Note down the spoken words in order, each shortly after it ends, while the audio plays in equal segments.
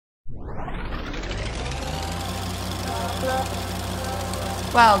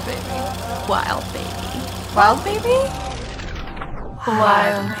Wild baby. Wild baby. Wild baby?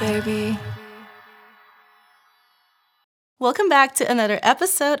 Wild baby. Welcome back to another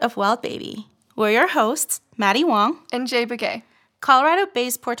episode of Wild Baby. We're your hosts, Maddie Wong And Jay Begay.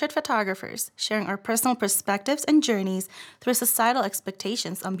 Colorado-based portrait photographers sharing our personal perspectives and journeys through societal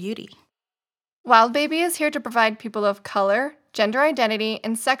expectations on beauty. Wild Baby is here to provide people of color, gender identity,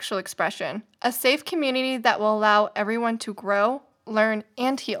 and sexual expression a safe community that will allow everyone to grow, learn,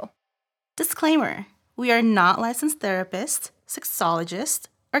 and heal. Disclaimer, we are not licensed therapists, sexologists,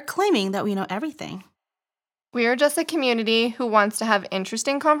 or claiming that we know everything. We are just a community who wants to have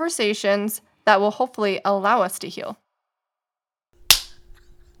interesting conversations that will hopefully allow us to heal.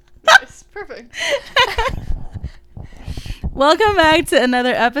 Nice, perfect. Welcome back to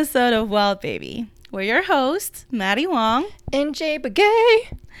another episode of Wild Baby. We're your hosts, Maddie Wong And Jay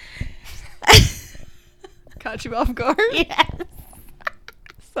Begay. Caught you off guard? Yes.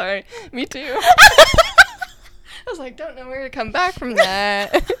 Sorry, me too. I was like, don't know where to come back from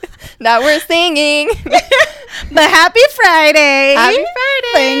that. Now we're singing. But happy Friday. Happy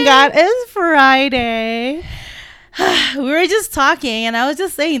Friday. Thank God it's Friday. We were just talking and I was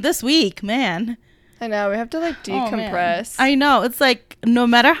just saying this week, man. I know, we have to like decompress. I know. It's like no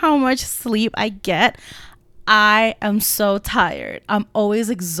matter how much sleep I get, I am so tired. I'm always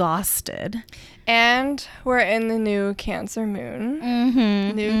exhausted. And we're in the new Cancer moon.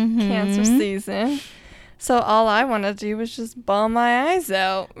 Mm-hmm. New Cancer season. So all I want to do is just bawl my eyes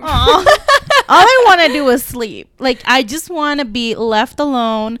out. All I want to do is sleep. Like, I just want to be left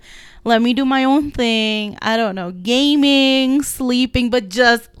alone. Let me do my own thing. I don't know, gaming, sleeping, but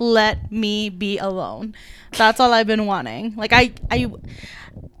just let me be alone. That's all I've been wanting. Like,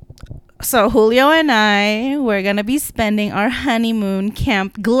 So Julio and I, we're going to be spending our honeymoon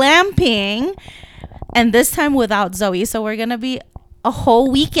camp glamping. And this time without Zoe. So we're going to be a whole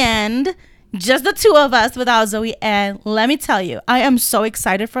weekend, just the two of us without Zoe. And let me tell you, I am so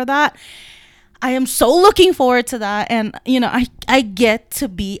excited for that. I am so looking forward to that. And, you know, I get to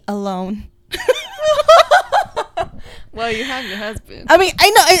be alone. Well, you have your husband. I mean, I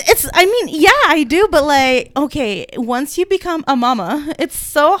know yeah, I do. But like, okay, once you become a mama, it's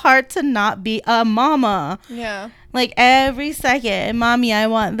so hard to not be a mama. Yeah. Like every second, mommy, I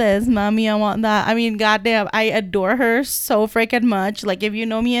want this. Mommy, I want that. I mean, goddamn, I adore her so freaking much. Like, if you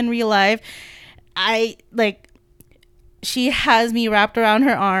know me in real life, she has me wrapped around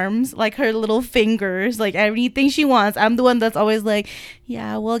her arms, like her little fingers, like anything she wants. I'm the one that's always like,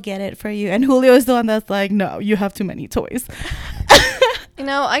 yeah, we'll get it for you. And Julio is the one that's like, no, you have too many toys. You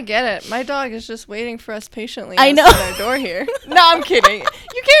know, I get it. My dog is just waiting for us patiently I know. outside our door here. No, I'm kidding.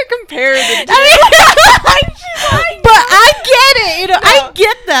 You can't compare the two. But I get it. You know, I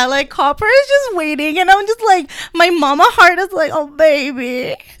get that. Like, Copper is just waiting. And I'm just like, my mama heart is like, oh,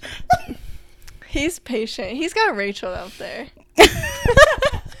 baby. He's patient. He's got Rachel out there.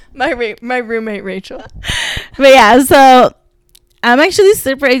 My roommate Rachel. But yeah, so I'm actually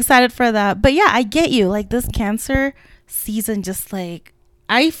super excited for that. But yeah, I get you. Like, this Cancer season, just like,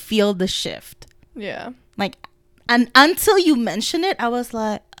 I feel the shift. Yeah. Like, and until you mention it, I was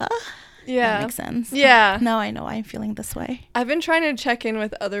like, yeah, that makes sense. Yeah. Now I know I'm feeling this way. I've been trying to check in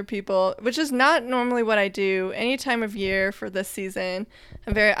with other people, which is not normally what I do any time of year for this season.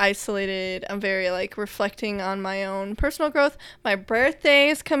 I'm very isolated. I'm very like reflecting on my own personal growth. My birthday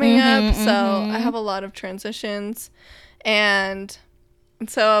is coming up, so I have a lot of transitions. And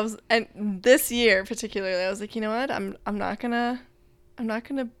so and this year particularly, I was like, you know what? I'm not gonna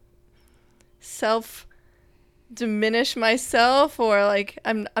self diminish myself, or like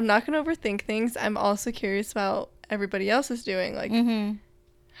I'm not gonna overthink things. I'm also curious about everybody else is doing. Like,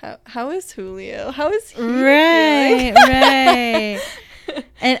 how is Julio? How is he feeling? Right.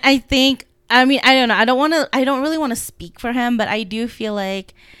 And I think, I mean, I don't know. I don't really want to speak for him, but I do feel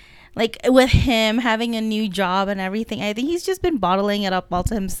like with him having a new job and everything, I think he's just been bottling it up all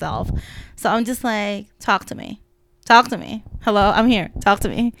to himself. So I'm just like, talk to me. Hello, I'm here. Talk to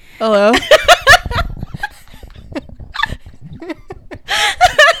me. Hello.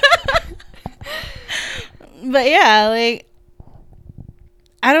 But yeah, like,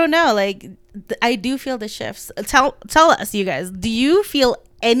 I don't know. Like, I do feel the shifts. Tell us, you guys. Do you feel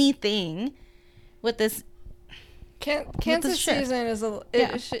anything with this? Cancer season is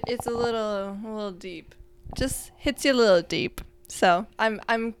it's a little deep. Just hits you a little deep. So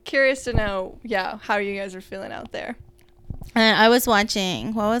I'm curious to know, how you guys are feeling out there. And I was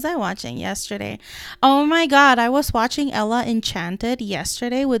watching, what was I watching yesterday? Oh my God, I was watching Ella Enchanted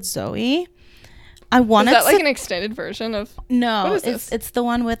yesterday with Zoe. Is that like an extended version of? No, what is this? It's the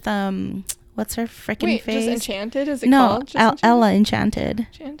one with what's her freaking Wait, face? just Enchanted? Is it No, called? Just Enchanted? Ella Enchanted.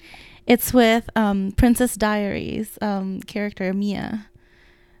 Enchanted? It's with Princess Diaries character Mia.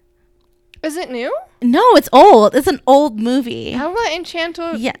 Is it new? No, it's old. It's an old movie. How about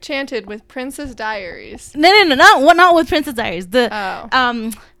Enchanted? Yeah. Enchanted with Princess Diaries. No, not with Princess Diaries. What's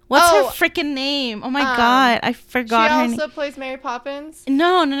her Oh. freaking name? Oh my god, I forgot She her name. also plays Mary Poppins.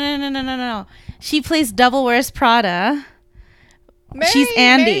 No. She plays Devil Wears Prada. She's Mary-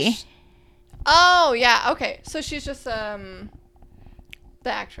 Andy. Oh yeah, okay. So she's just the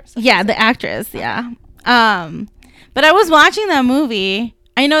actress. Yeah, the actress. Yeah. But I was watching that movie.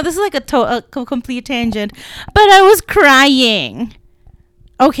 I know this is like a complete tangent, but I was crying.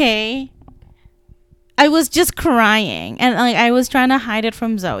 Okay. I was just crying, and like I was trying to hide it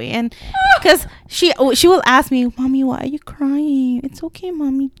from Zoe, and because she will ask me, "Mommy, why are you crying?" It's okay,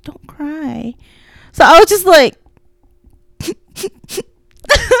 Mommy, don't cry. So I was just like,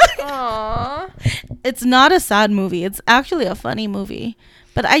 Aww. it's not a sad movie. It's actually a funny movie,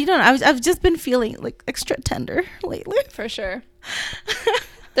 but I don't know. I've just been feeling like extra tender lately. For sure.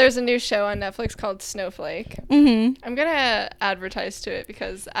 There's a new show on Netflix called Snowflake. Mm-hmm. I'm gonna advertise to it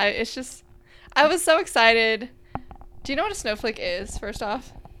because I was so excited. Do you know what a snowflake is, first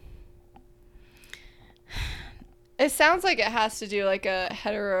off? It sounds like it has to do like a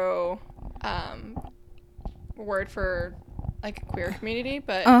hetero word for like a queer community,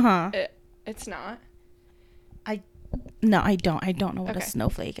 but it's not. No, I don't. I don't know what a Okay.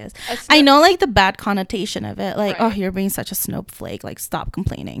 snowflake is. A I know like the bad connotation of it. Like, Right. oh, you're being such a snowflake. Like, stop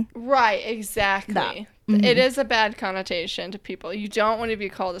complaining. Right, exactly. That. Mhm. It is a bad connotation to people. You don't want to be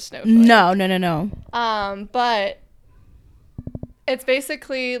called a snowflake. No. But it's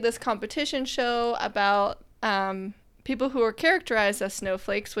basically this competition show about people who are characterized as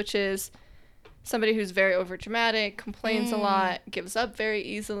snowflakes, which is somebody who's very overdramatic, complains a lot, gives up very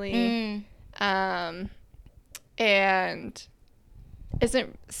easily, and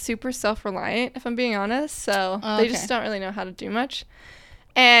isn't super self-reliant, if I'm being honest. So they just don't really know how to do much.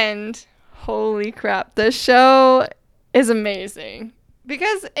 And holy crap, this show is amazing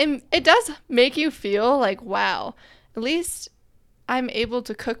because it does make you feel like, wow, at least I'm able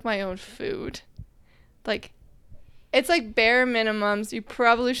to cook my own food. Like, it's like bare minimums. You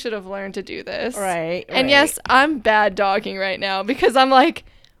probably should have learned to do this. Right. And yes, I'm bad dogging right now because I'm like,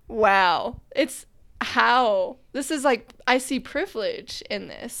 wow, this is like, I see privilege in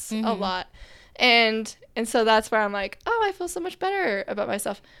this a lot. And so that's where I'm like, oh, I feel so much better about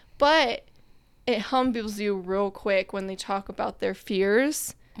myself. But it humbles you real quick when they talk about their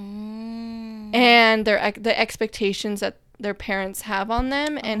fears and the expectations that their parents have on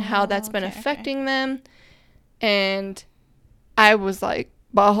them and how that's been affecting them. And I was like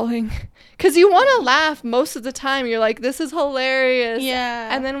bawling because you want to laugh most of the time. You're like, this is hilarious.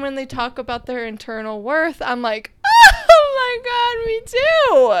 Yeah. And then when they talk about their internal worth, I'm like, oh my God, me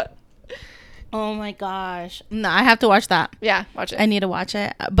too. Oh my gosh. No, I have to watch that. Yeah, watch it. I need to watch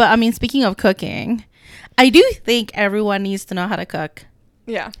it. But I mean, speaking of cooking, I do think everyone needs to know how to cook.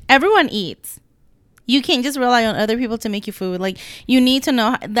 Yeah. Everyone eats. You can't just rely on other people to make you food. Like, you need to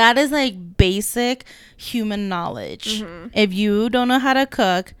know. That is like basic human knowledge. If you don't know how to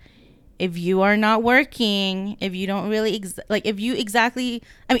cook, if you are not working, if you don't really if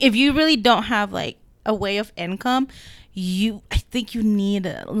you really don't have like a way of income, I think you need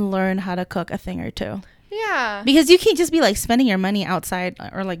to learn how to cook a thing or two. Yeah. Because you can't just be like spending your money outside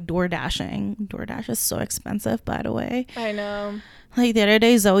or like door dashing. DoorDash is so expensive, by the way. I know. Like the other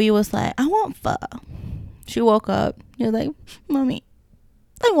day, Zoe was like, I want pho. She woke up. You're like, Mommy,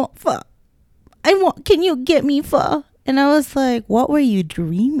 I want pho. Can you get me pho? And I was like, what were you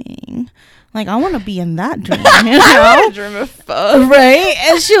dreaming? Like, I want to be in that dream, you know? Dream of pho. Right?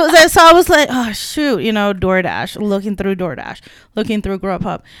 And she was like, so I was like, oh, shoot, DoorDash, looking through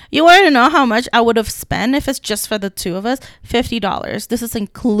Grubhub. You want to know how much I would have spent if it's just for the two of us? $50. This is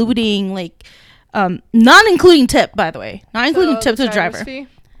including, like, not including tip, by the way. Not including tip to the driver. Fee?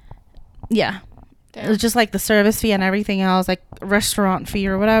 Yeah. Damn. It was just like the service fee and everything else, like restaurant fee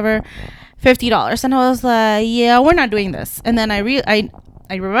or whatever. $50. And I was like, yeah, we're not doing this. And then I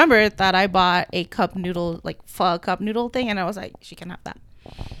remembered that I bought a cup noodle, like pho cup noodle thing, and I was like, she can have that.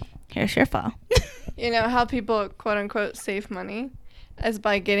 Here's your pho. You know how people, quote unquote, save money? Is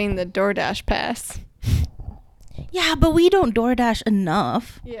by getting the DoorDash pass. Yeah, but we don't DoorDash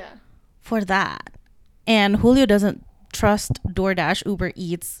enough Yeah. for that. And Julio doesn't trust DoorDash, Uber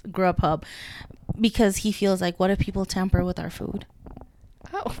Eats, Grubhub, because he feels like, what if people tamper with our food?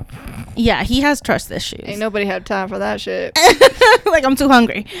 Oh. Yeah, he has trust issues. Ain't nobody had time for that shit. Like, I'm too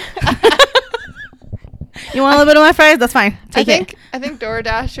hungry. You want a little bit of my fries? That's fine. Take it. I think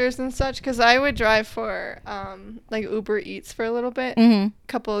DoorDashers and such, because I would drive for like Uber Eats for a little bit a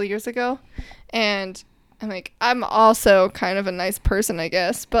couple of years ago, and I'm also kind of a nice person, I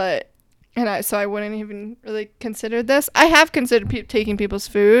guess, so I wouldn't even really consider this. I have considered taking people's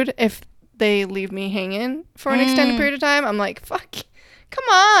food if they leave me hanging for an extended period of time. I'm like, fuck, come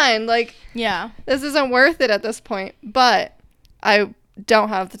on, like, Yeah. this isn't worth it at this point. But I don't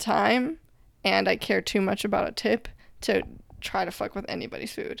have the time, and I care too much about a tip to try to fuck with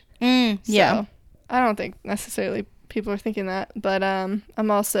anybody's food. Yeah. So I don't think necessarily people are thinking that, but I'm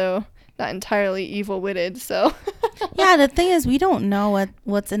also not entirely evil-witted, so. Yeah, the thing is, we don't know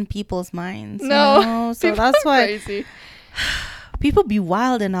what's in people's minds. No, you know? So that's why crazy. people be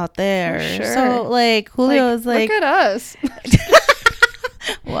wilding out there. For sure. So like Julio is like, look at us.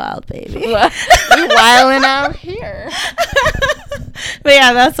 wild baby. We wilding out here. But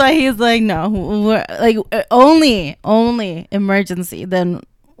yeah, that's why he's like, no, we're like only emergency, then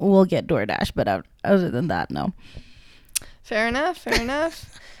we'll get DoorDash. But other than that, no. Fair enough. And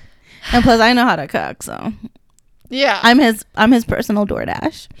plus, I know how to cook, so Yeah. I'm his personal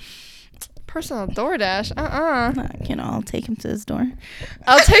DoorDash. Personal DoorDash. You know, I'll take him to his door.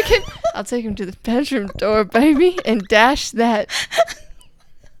 I'll take him to the bedroom door, baby, and dash that.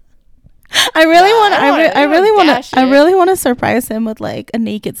 I really want. dash I it. really want to surprise him with like a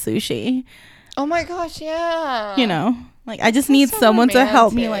naked sushi. Oh my gosh, yeah. You know, like I just That's need so someone to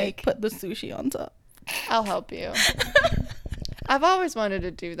help me romantic. like put the sushi on top. I'll help you. I've always wanted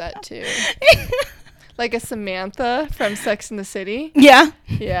to do that too. Like a Samantha from Sex and the City. Yeah.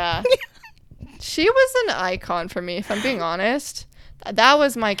 Yeah. She was an icon for me, if I'm being honest. That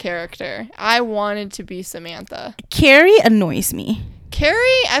was my character. I wanted to be Samantha. Carrie annoys me.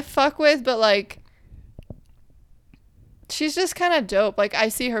 Carrie, I fuck with, but like, she's just kind of dope. Like, I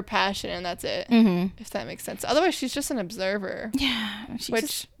see her passion, and that's it. Mm-hmm. If that makes sense. Otherwise, she's just an observer. Yeah,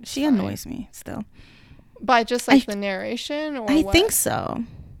 Which she annoys me still. By just like the narration, or I what? think so.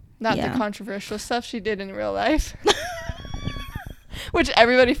 Not yeah. the controversial stuff she did in real life. Which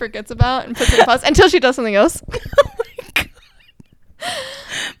everybody forgets about and puts in pause until she does something else. Oh my God.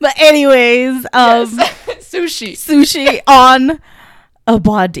 But anyways, sushi on a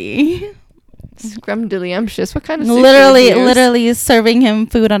body. Scrumdiddlyumptious. What kind of sushi Literally serving him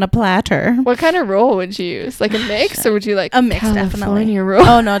food on a platter. What kind of roll would you use? Like a mix, or would you like a mix? California Definitely. roll?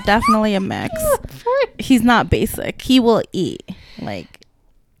 Oh no, definitely a mix. He's not basic. He will eat like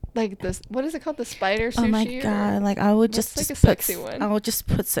this. What is it called? The spider sushi? Oh my God! Like I would just like a put sexy one. I would just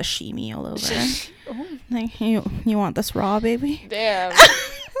put sashimi all over. Oh. Like you want this raw, baby? Damn.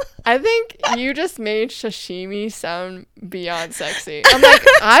 I think you just made sashimi sound beyond sexy. I'm like,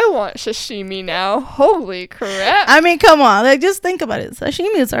 I want sashimi now. Holy crap. I mean, come on. Like, just think about it.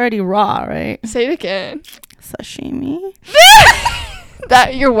 Sashimi is already raw, right? Say it again. Sashimi.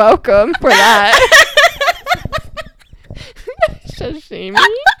 That you're welcome for that. Sashimi.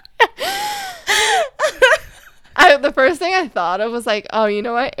 The first thing I thought of was like, oh, you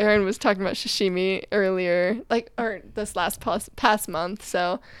know what? Aaron was talking about sashimi earlier, or this past month.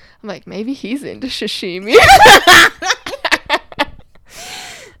 So I'm like, maybe he's into sashimi.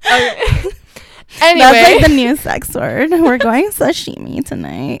 Okay. Anyway, that's like the new sex word. We're going sashimi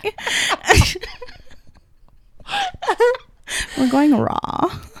tonight. We're going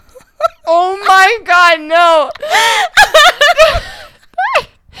raw. Oh my God, no.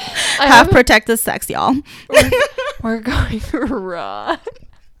 Have protected sex, y'all. We're going raw.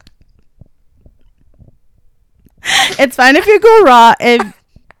 It's fine if you go raw if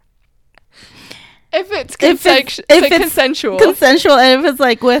it's consensual. Consensual, and if it's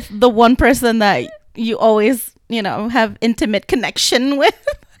like with the one person that you always, have intimate connection with.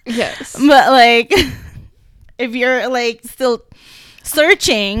 Yes. But like if you're like still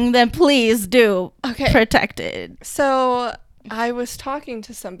searching, then please do protect it. So I was talking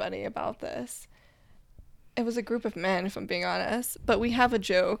to somebody about this. It was a group of men, if I'm being honest, but we have a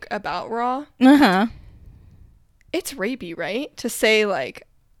joke about raw. Uh-huh. It's rapey, right? To say like,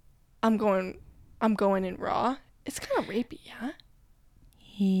 I'm going in raw. It's kind of rapey, yeah?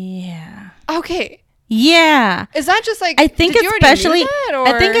 Yeah. Okay. Yeah. Is that just like, I think especially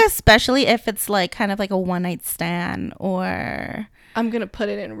I think especially if it's like kind of like a one night stand, or I'm gonna put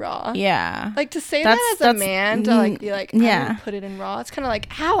it in raw. Yeah. Like to say that as a man, to like be like, I'm gonna put it in raw. It's kind of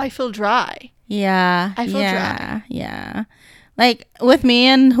like, how I feel dry. Yeah. I feel dry. Yeah. Like with me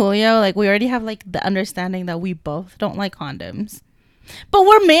and Julio, like we already have like the understanding that we both don't like condoms. But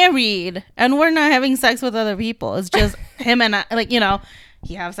we're married and we're not having sex with other people. It's just him and I, like,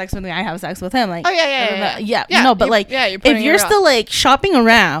 he have sex with me, I have sex with him. Like, oh yeah. No, but if you're still like shopping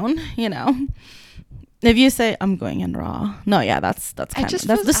around, If you say I'm going in raw, no, yeah, that's kind of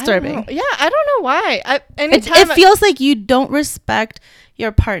that's disturbing. Yeah, I don't know why. It feels like you don't respect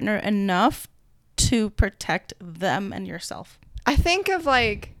your partner enough to protect them and yourself. I think of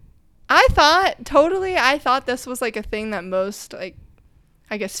like, I thought this was like a thing that most like,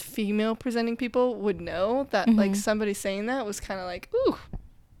 I guess female presenting people would know, that like somebody saying that was kind of like, ooh.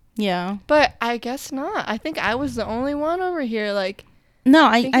 Yeah. But I guess not. I think I was the only one over here like. No,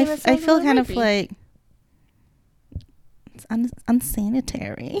 I feel kind of like it's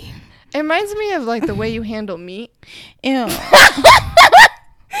unsanitary. It reminds me of like the way you handle meat. Ew. I'm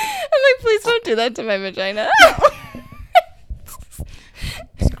like, please don't do that to my vagina.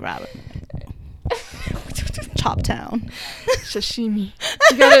 Just grab it. Chop town. Sashimi.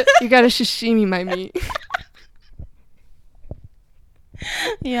 You gotta sashimi my meat.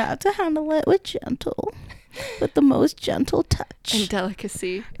 Yeah, to handle it with the most gentle touch. And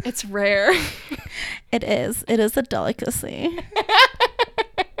delicacy. It's rare. It is a delicacy.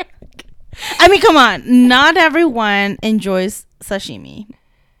 I mean, come on. Not everyone enjoys sashimi.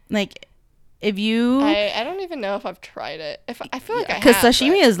 Like, if you... I don't even know if I've tried it. I feel like I have. Because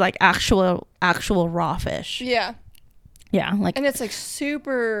sashimi is like actual raw fish. Yeah. Yeah, like... And it's like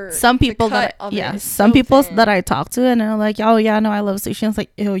super... Some people that I talk to and they're like, oh yeah, no, I love sushi. And it's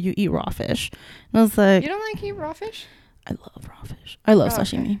like, ew, you eat raw fish. And I was like... You don't like eat raw fish? I love raw fish. I love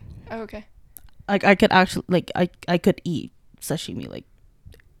sashimi. Okay. Oh, okay. Like, I could actually... Like, I could eat sashimi, like,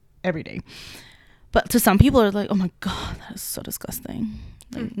 every day. But to some people, are like, oh my God, that is so disgusting.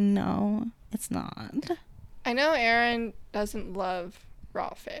 Like, no, it's not. I know Aaron doesn't love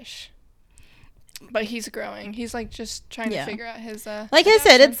raw fish. But he's growing. He's like just trying to figure out his like I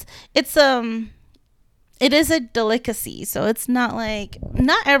said, it is a delicacy, so it's not like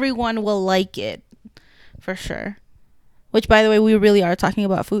not everyone will like it for sure. Which, by the way, we really are talking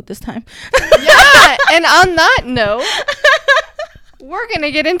about food this time. Yeah, and on that note, we're going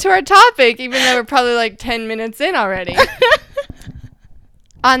to get into our topic, even though we're probably like 10 minutes in already.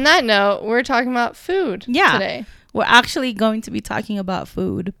 On that note, we're talking about food today. We're actually going to be talking about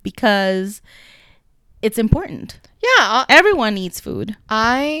food because it's important. Yeah. Everyone needs food.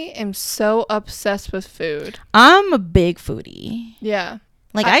 I am so obsessed with food. I'm a big foodie. Yeah.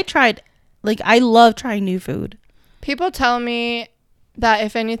 Like, I love trying new food. People tell me that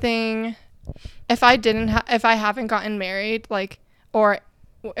if anything, if I haven't gotten married, like, or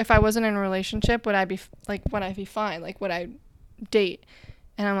if I wasn't in a relationship, would I be fine? Like, would I date?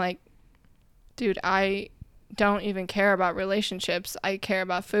 And I'm like, dude, I don't even care about relationships. I care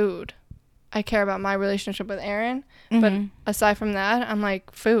about food. I care about my relationship with Aaron. But aside from that, I'm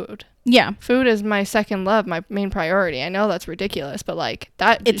like, food. Yeah. Food is my second love, my main priority. I know that's ridiculous, but like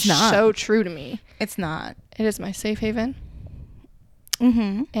that is so true to me. It's not. It is my safe haven.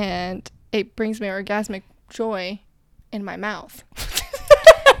 And it brings me orgasmic joy in my mouth.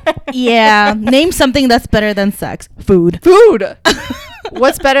 Yeah. Name something that's better than sex. Food. Food.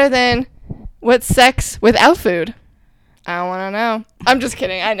 What's sex without food? I don't want to know. I'm just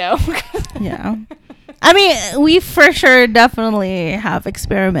kidding. I know. Yeah. I mean, we for sure definitely have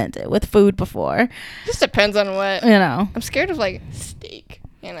experimented with food before. Just depends on what. You know. I'm scared of like steak,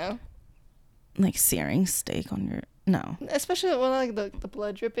 you know. Like searing steak on your... No. Especially when like the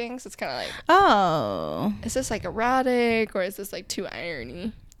blood drippings. It's kind of like... Oh. Is this like erotic or is this like too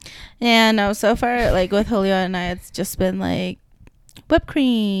irony? Yeah, no. So far, like with Julio and I, it's just been like whipped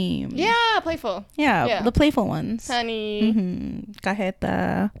cream. Yeah, playful. Yeah, the playful ones. Honey.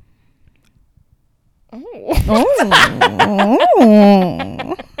 Cajeta. Oh.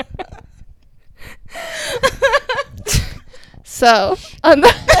 Oh. So,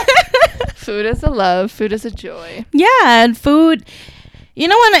 food is a love. Food is a joy. Yeah, and food. You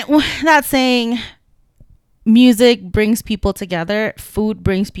know when that saying, music brings people together, food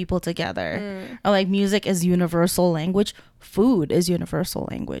brings people together. Or like music is universal language, food is universal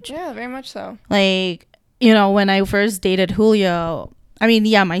language. Yeah, very much so. Like, you know, when I first dated Julio, I mean,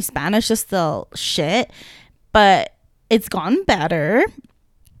 yeah, my Spanish is still shit, but it's gotten better.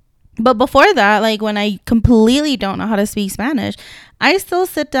 But before that, like when I completely don't know how to speak Spanish, I still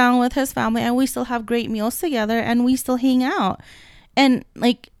sit down with his family and we still have great meals together and we still hang out. And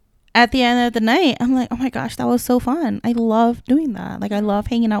like at the end of the night, I'm like, oh my gosh, that was so fun. I love doing that. Like I love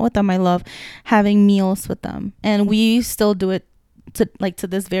hanging out with them. I love having meals with them. And we still do it to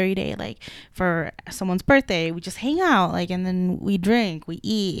this very day. Like for someone's birthday, we just hang out, like, and then we drink, we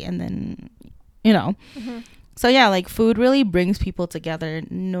eat, and then, you know. So yeah, like food really brings people together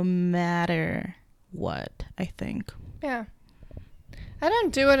no matter what, I think. Yeah. I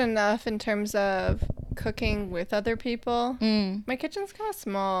don't do it enough in terms of cooking with other people. My kitchen's kind of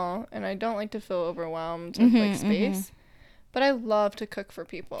small, and I don't like to feel overwhelmed with like space. But I love to cook for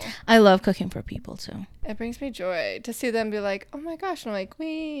people. I love cooking for people too. It brings me joy to see them be like, "Oh my gosh!" And I'm like,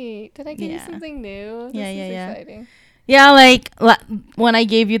 "Wait, did I give you something new? This is exciting." Yeah, like when I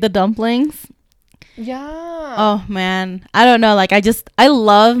gave you the dumplings. Yeah. Oh man, I don't know. Like I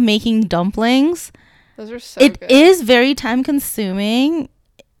love making dumplings. Those are so good. It is very time consuming.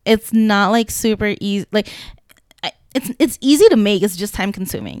 It's not like super easy. Like it's easy to make. It's just time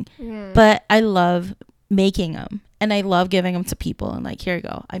consuming. But I love making them. And I love giving them to people and like, here you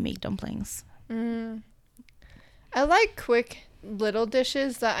go. I make dumplings. I like quick little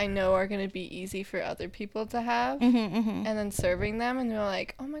dishes that I know are going to be easy for other people to have. And then serving them and they're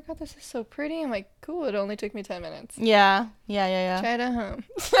like, oh my God, this is so pretty. I'm like, cool. It only took me 10 minutes. Yeah. Try it at home.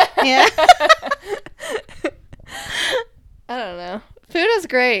 Yeah. I don't know. Food is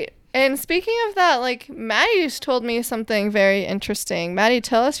great. And speaking of that, like Maddie just told me something very interesting. Maddie,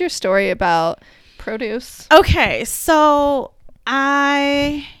 tell us your story about produce. Okay, so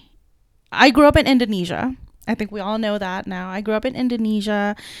I grew up in Indonesia. I think we all know that now. I grew up in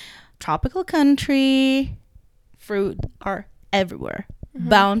Indonesia, tropical country. Fruit are everywhere,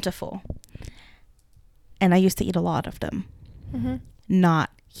 bountiful. And I used to eat a lot of them.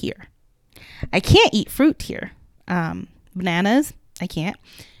 Not here. I can't eat fruit here. Bananas, I can't.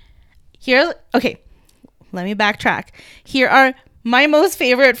 Here, okay, let me backtrack. Here are my most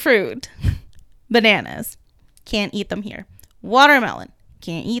favorite fruit. Bananas, can't eat them here. Watermelon,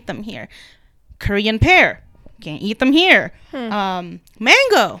 can't eat them here. Korean pear, can't eat them here.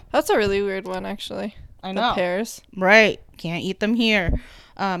 Mango. That's a really weird one, actually. I know. The pears. Right, can't eat them here.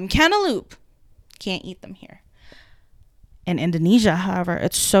 Cantaloupe, can't eat them here. In Indonesia, however,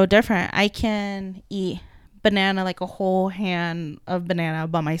 it's so different. I can eat banana, like a whole hand of banana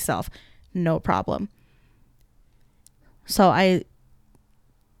by myself, no problem. So I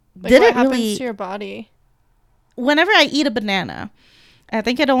what happens to your body? Whenever I eat a banana, I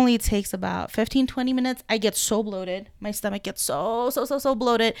think it only takes about 15-20 minutes. I get so bloated. My stomach gets so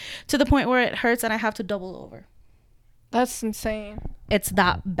bloated to the point where it hurts and I have to double over. That's insane. It's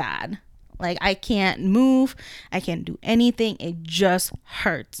that bad. Like I can't move. I can't do anything. It just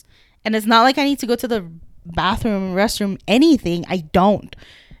hurts. And it's not like I need to go to the bathroom, restroom, anything. I don't.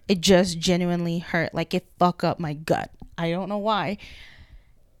 It just genuinely hurt. Like it fuck up my gut. I don't know why.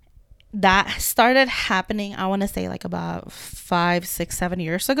 That started happening, I want to say like about 5, 6, 7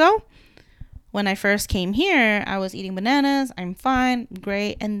 years ago. When I first came here, I was eating bananas. I'm fine,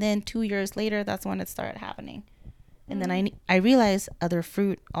 great. And then 2 years later, that's when it started happening. And then I realized other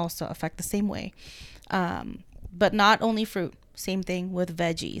fruit also affect the same way. But not only fruit, same thing with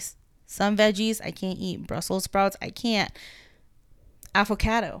veggies. Some veggies I can't eat. Brussels sprouts, I can't.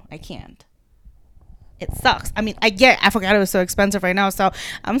 Avocado, I can't. It sucks. I mean, I get avocado is so expensive right now, so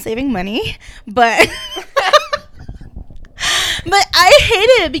I'm saving money. But but I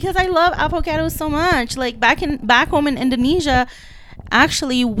hate it because I love avocado so much. Like back home in Indonesia,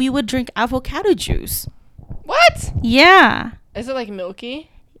 actually we would drink avocado juice. What? Yeah. Is it like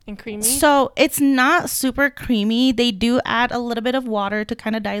milky and creamy? So it's not super creamy. They do add a little bit of water to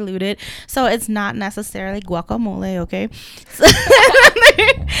kind of dilute it. So it's not necessarily guacamole, okay? So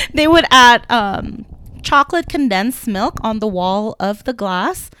they would add chocolate condensed milk on the wall of the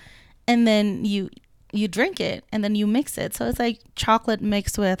glass, and then you drink it and then you mix it. So it's like chocolate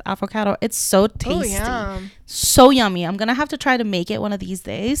mixed with avocado. It's so tasty. So yummy. I'm gonna have to try to make it one of these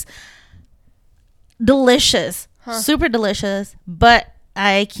days. Delicious. Super delicious. But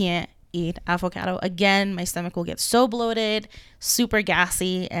I can't eat avocado again. My stomach will get so bloated, super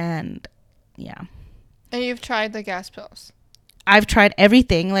gassy, and yeah. And you've tried the gas pills? I've tried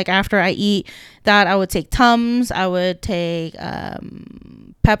everything. Like after I eat that, I would take Tums. I would take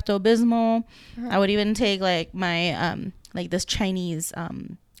Pepto-Bismol. I would even take like my like this Chinese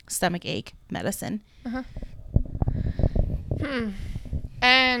stomach ache medicine.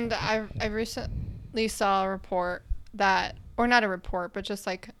 And I recently saw a report that, or not a report, but just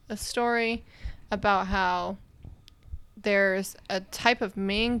like a story about how there's a type of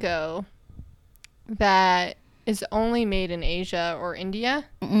mango that is only made in Asia or India.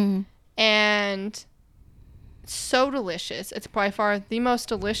 And so delicious. It's by far the most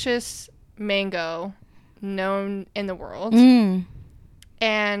delicious mango known in the world.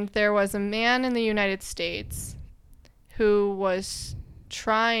 And there was a man in the United States who was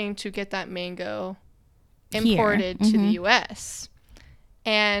trying to get that mango imported to the US.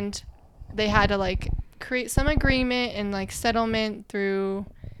 And they had to like create some agreement and like settlement through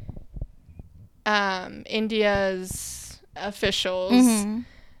India's officials.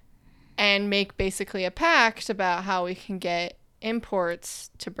 and make basically a pact about how we can get imports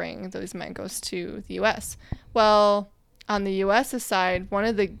to bring those mangoes to the US. Well, on the US side, one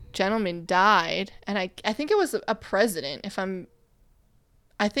of the gentlemen died, and I think it was a president.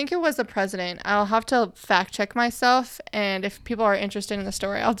 I think it was a president. I'll have to fact check myself, and if people are interested in the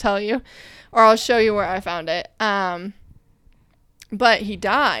story, I'll tell you, or I'll show you where I found it. But he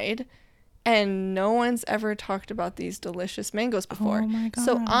died, and no one's ever talked about these delicious mangoes before. Oh my gosh.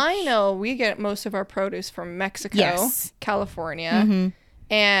 So I know we get most of our produce from Mexico, Yes. California, Mm-hmm.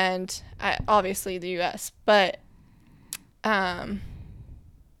 and obviously the U.S. But so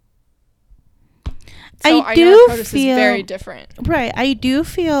I our do produce feel is very different. right. I do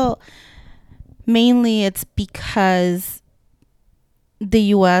feel mainly it's because the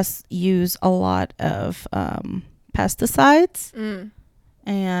U.S. use a lot of pesticides. Mm.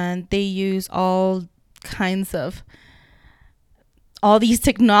 And they use all these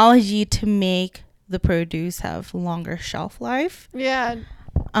technology to make the produce have longer shelf life. Yeah,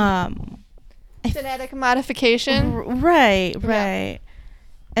 Um, genetic modification. right. Yeah.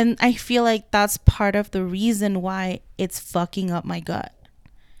 And I feel like that's part of the reason why it's fucking up my gut.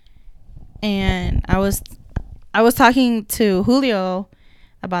 And I was talking to Julio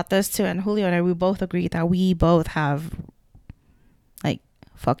about this too, and Julio and I, we both agreed that we both have like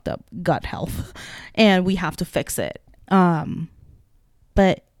fucked up gut health and we have to fix it.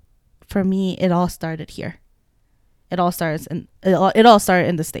 But for me, it all started here. It all started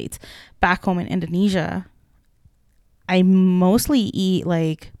in the States. Back home in Indonesia, I mostly eat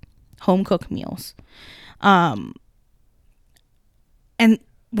like home cooked meals. And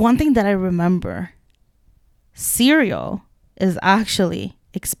one thing that I remember, cereal is actually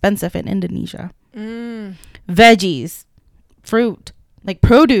expensive in Indonesia. Veggies, fruit, like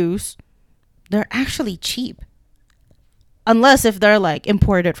produce, they're actually cheap. Unless if they're like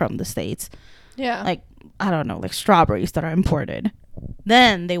imported from the States. Yeah. Like, I don't know, like strawberries that are imported.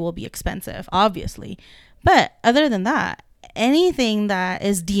 Then they will be expensive, obviously. But other than that, anything that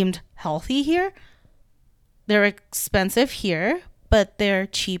is deemed healthy here, they're expensive here, but they're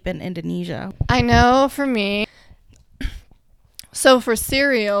cheap in Indonesia. I know for me. So for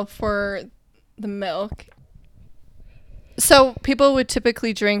cereal, for the milk, so people would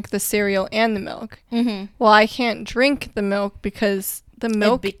typically drink the cereal and the milk. Mm-hmm. Well, I can't drink the milk because the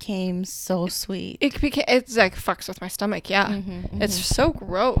milk It became so sweet. it's like fucks with my stomach. Yeah, it's so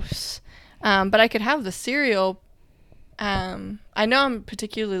gross. But I could have the cereal. I know I'm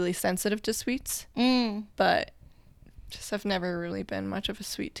particularly sensitive to sweets, but just I've never really been much of a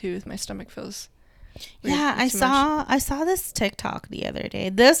sweet tooth. My stomach feels weird Yeah, too much. I saw this TikTok the other day.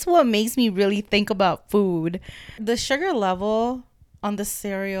 This what makes me really think about food. The sugar level on the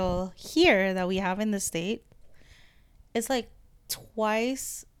cereal here that we have in the state is like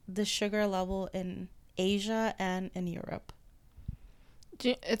twice the sugar level in Asia and in Europe.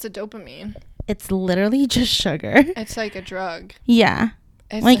 It's a dopamine. It's literally just sugar. It's like a drug. Yeah.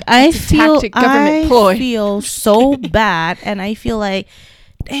 It's Like it's a tactic government ploy. feel so bad, and I feel like,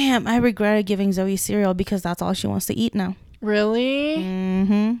 damn, I regretted giving Zoe cereal because that's all she wants to eat now. Really?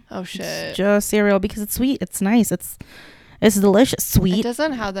 Mm-hmm. Oh shit. It's just cereal because it's sweet. It's nice. It's delicious. It Sweet.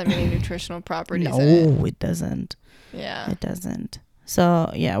 doesn't have that many nutritional properties in No, it doesn't. it. Yeah. It doesn't.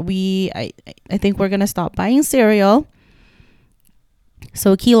 So yeah, I think we're gonna stop buying cereal.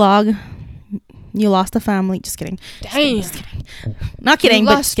 So Keylog, you lost a family. Just kidding. Dang. Just kidding. Not kidding, You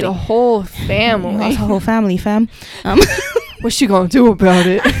but lost just kidding. a whole You family. lost a whole family, fam. What's she gonna do about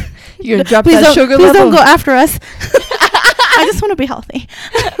it? You gonna drop please that don't, sugar please level? don't go after us. I just want to be healthy.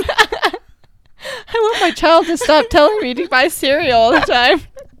 I want my child to stop telling me to buy cereal all the time.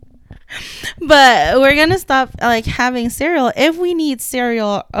 But we're gonna stop like having cereal. If we need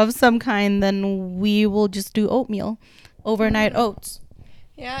cereal of some kind, then we will just do oatmeal, overnight oats.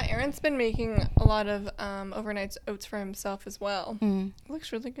 Yeah, Aaron's been making a lot of overnight oats for himself as well. It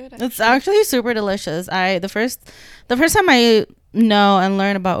looks really good. It's actually super delicious. The first time I know and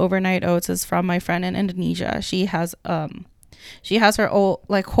learn about overnight oats is from my friend in Indonesia. She has her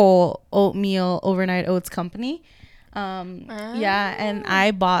whole oatmeal overnight oats company. Yeah, and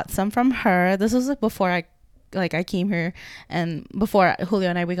I bought some from her. This was before I came here, and before Julio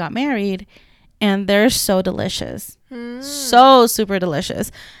and we got married, and they're so delicious. So super delicious.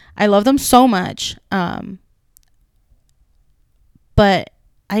 I love them so much. But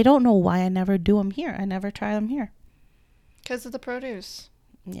I don't know why I never do them here. I never try them here. Because of the produce.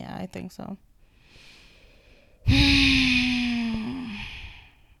 Yeah, I think so.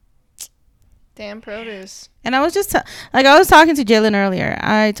 Damn produce. And I was just I was talking to Jalen earlier.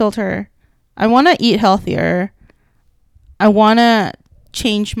 I told her I want to eat healthier. I want to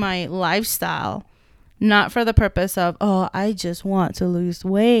change my lifestyle, not for the purpose of, oh, I just want to lose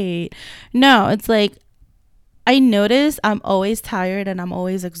weight. No, it's like I notice I'm always tired and I'm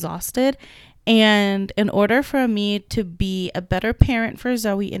always exhausted. And in order for me to be a better parent for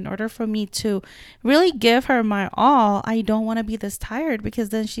Zoe, in order for me to really give her my all, I don't want to be this tired, because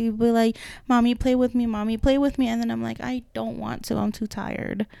then she'll be like, mommy, play with me, mommy, play with me. And then I'm like, I don't want to. I'm too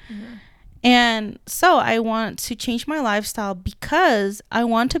tired. Mm-hmm. And so I want to change my lifestyle because I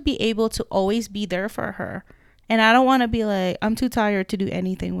want to be able to always be there for her. And I don't want to be like, I'm too tired to do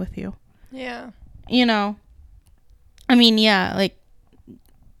anything with you. Yeah. You know, I mean, yeah, like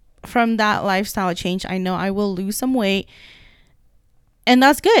from that lifestyle change, I know I will lose some weight, and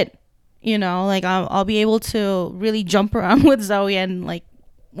that's good. You know, like I'll be able to really jump around with Zoe and like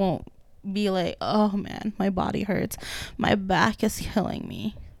won't be like, oh man, my body hurts. My back is killing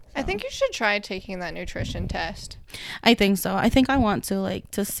me. I think you should try taking that nutrition test. I think so. I think I want to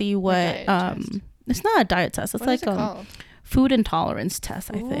like to see what it's not a diet test. It's like a food intolerance test,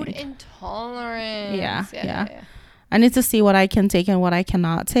 I think. Food intolerance. Yeah. I need to see what I can take and what I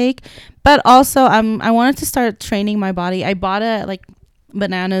cannot take. But also I wanted to start training my body. I bought like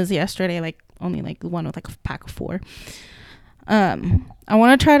bananas yesterday, like only like one with like a pack of 4. I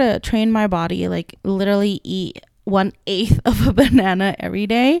want to try to train my body, like literally eat 1/8 of a banana every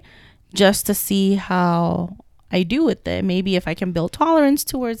day, just to see how I do with it. Maybe if I can build tolerance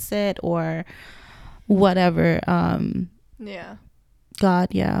towards it or whatever. Yeah. God,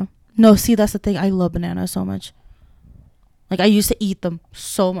 yeah. No, see, that's the thing. I love bananas so much. Like I used to eat them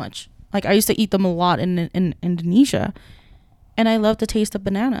so much. Like I used to eat them a lot in Indonesia, and I love the taste of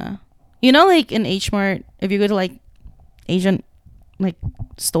banana. You know, like in H Mart, if you go to like Asian like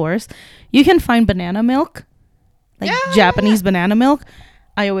stores, you can find banana milk. Like Japanese banana milk.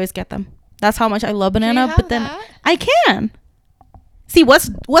 I always get them. That's how much I love banana. But then that? I can. See, what's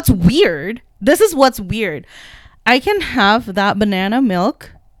weird? This is what's weird. I can have that banana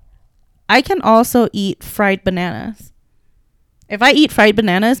milk. I can also eat fried bananas. If I eat fried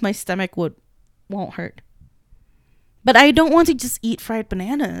bananas, my stomach won't hurt. But I don't want to just eat fried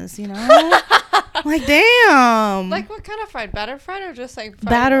bananas, you know? Like, damn. Like what kind of fried? Batter fried or just like fried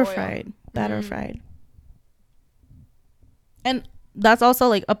batter fried? Batter fried. And that's also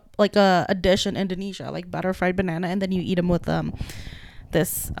like a dish in Indonesia, like butter fried banana, and then you eat them with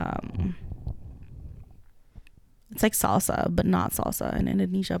this it's like salsa, but not salsa in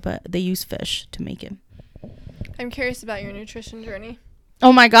Indonesia, but they use fish to make it. I'm curious about your nutrition journey.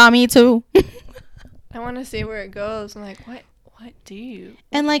 Oh my god, me too. I want to see where it goes. I'm like, what do you?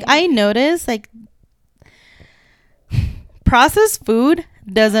 And like I noticed like processed food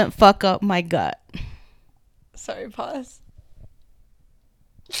doesn't fuck up my gut. Sorry, pause.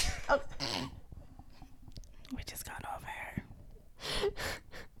 Oh. We just got off air.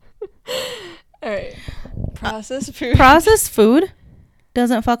 All right. Processed food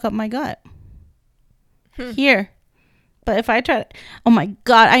doesn't fuck up my gut. Here. But if I try to, oh my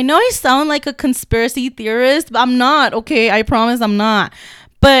god, I know I sound like a conspiracy theorist, but I'm not. Okay, I promise I'm not.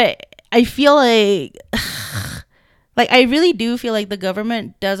 But I feel like I really do feel like the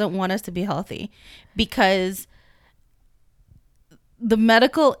government doesn't want us to be healthy, because the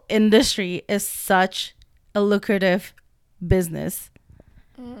medical industry is such a lucrative business.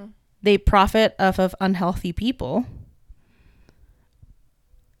 They profit off of unhealthy people.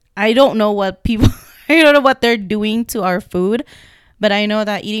 I don't know what they're doing to our food, but I know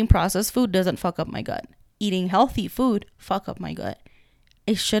that eating processed food doesn't fuck up my gut. Eating healthy food fuck up my gut.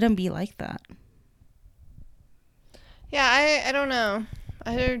 It shouldn't be like that. Yeah, I don't know.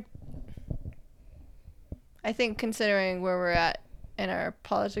 I think considering where we're at in our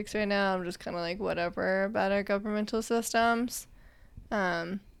politics right now, I'm just kind of like whatever about our governmental systems.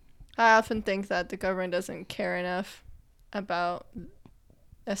 I often think that the government doesn't care enough about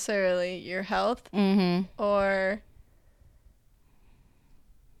necessarily your health or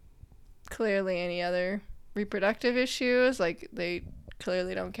clearly any other reproductive issues. Like they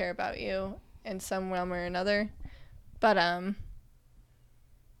clearly don't care about you in some realm or another. But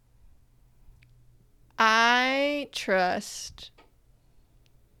I trust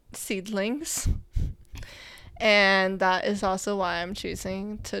seedlings, and that is also why I'm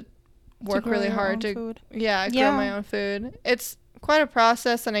choosing to work really hard to grow my own food. It's quite a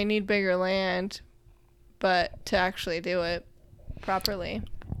process, and I need bigger land, but to actually do it properly.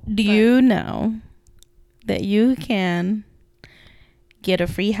 Do you know that you can get a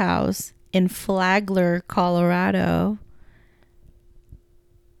free house in Flagler, Colorado?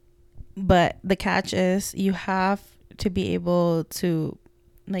 But the catch is you have to be able to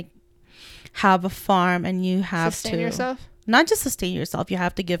like have a farm, and you have sustain yourself. not just sustain yourself, you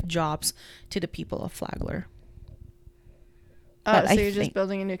have to give jobs to the people of Flagler. Oh, so you're just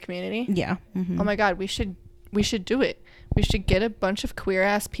building a new community? Yeah. Oh my God, we should do it. We should get a bunch of queer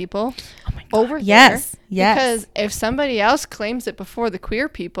ass people over there. Yes. Because if somebody else claims it before the queer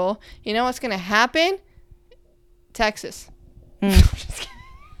people, you know what's gonna happen? Texas.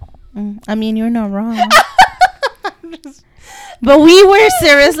 I mean, you're not wrong. But we were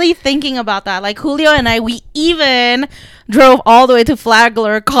seriously thinking about that. Like Julio and I, we even drove all the way to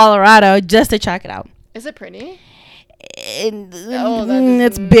Flagler, Colorado, just to check it out. Is it pretty?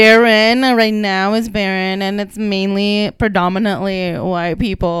 It's barren right now. It's barren, and it's mainly predominantly white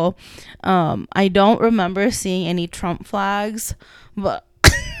people. I don't remember seeing any Trump flags, but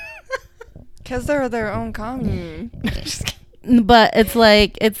because they're their own commune. But it's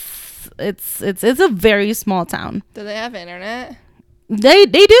like it's a very small town. Do they have internet? They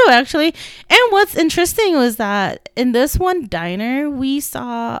do actually. And what's interesting was that in this one diner we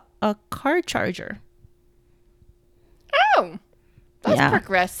saw a car charger. Oh, that's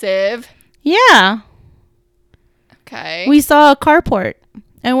progressive. Yeah. Okay. We saw a carport,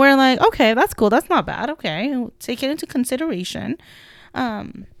 and we're like, okay, that's cool. That's not bad. Okay, we'll take it into consideration.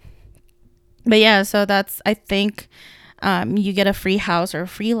 But yeah, so that's, I think, you get a free house or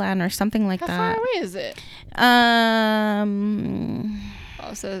free land or something like that. How far away is it?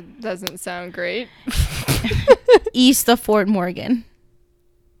 Also, doesn't sound great. East of Fort Morgan.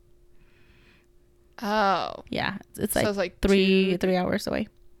 Oh. Yeah, it's so like, three hours away.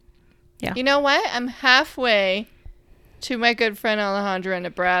 Yeah. You know what? I'm halfway to my good friend Alejandra in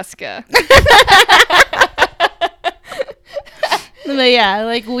Nebraska. But yeah,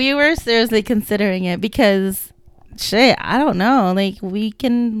 like we were seriously considering it because shit, I don't know. Like we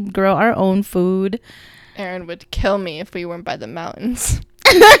can grow our own food. Aaron would kill me if we weren't by the mountains.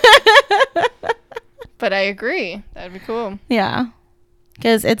 But I agree. That'd be cool. Yeah.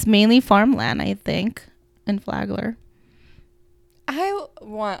 Because it's mainly farmland, I think, in Flagler. I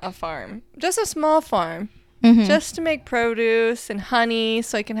want a farm. Just a small farm. Mm-hmm. Just to make produce and honey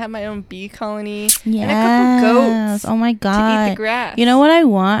so I can have my own bee colony. Yes. And a couple goats. Oh my God. To eat the grass. You know what I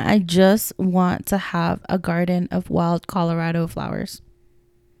want? I just want to have a garden of wild Colorado flowers.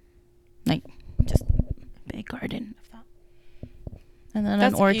 Like, just a big garden of that. And then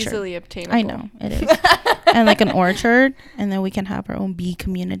that's an orchard. Easily obtainable. I know, it is. And like an orchard. And then we can have our own bee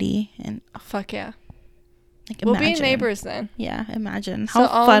community. And fuck yeah. Like, we'll be neighbors then. Yeah, imagine. So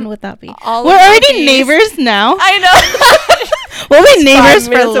how fun would that be? We're bees. already neighbors now. I know. We'll be neighbors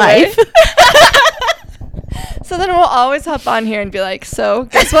for life. So then we'll always hop on here and be like, so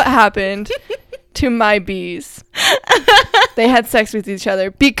guess what happened to my bees? They had sex with each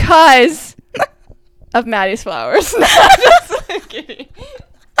other because of Maddie's flowers. Just kidding.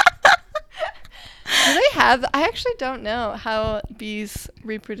 Do they have? I actually don't know how bees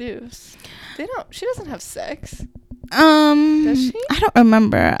reproduce. They don't. She doesn't have sex. Does she? I don't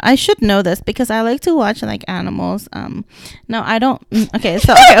remember. I should know this because I like to watch like animals. No, I don't. Okay,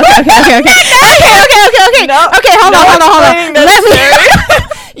 so okay. No, okay, hold on. Let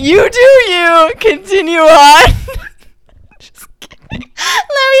me. You do you. Continue on. Just kidding.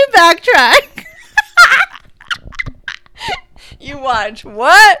 Let me backtrack. You watch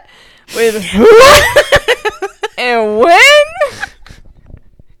what? With who? And when?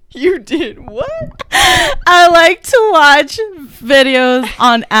 You did what? I like to watch videos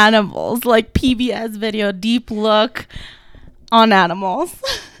on animals, like PBS video, Deep Look on animals.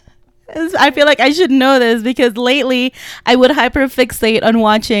 I feel like I should know this because lately I would hyperfixate on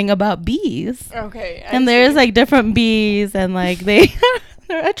watching about bees. Okay. And there's like different bees and like they're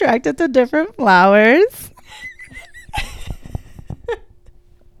attracted to different flowers.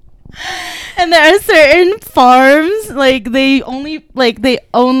 And there are certain farms like they only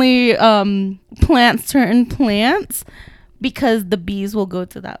plant certain plants because the bees will go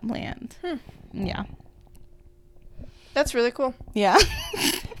to that plant. Yeah. That's really cool. Yeah.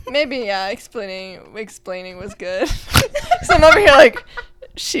 Maybe explaining was good. So I'm over here like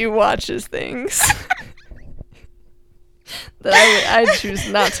she watches things that I choose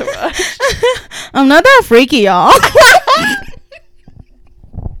not to watch. I'm not that freaky, y'all.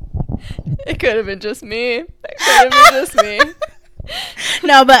 It could have been just me.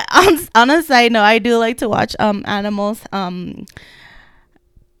 No, but on a side note, I do like to watch animals.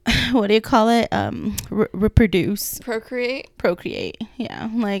 What do you call it? Reproduce. Procreate.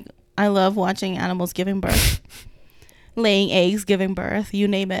 Yeah, like I love watching animals giving birth, laying eggs, giving birth. You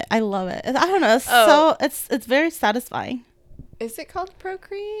name it, I love it. I don't know. So it's very satisfying. Is it called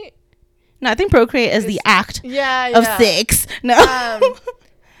procreate? No, I think procreate is the act. Yeah. Of sex. No.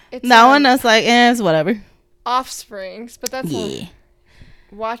 It's that one I was like, it's whatever. offsprings, but that's Yeah.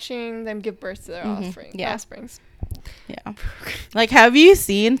 watching them give birth to their Yeah. offsprings. Yeah. Like, have you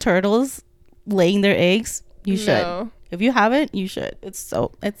seen turtles laying their eggs? You should. No. If you haven't, you should. It's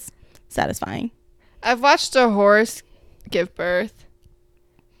satisfying. I've watched a horse give birth.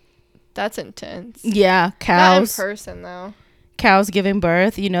 That's intense. Yeah, Not in cows. person though. Cows giving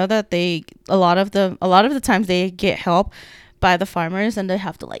birth. You know that a lot of the times they get help by the farmers, and they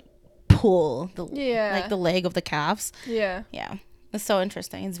have to like pull the the leg of the calves. Yeah. Yeah, it's so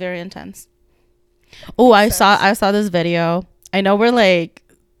interesting. It's very intense. Oh, I saw this video. I know we're like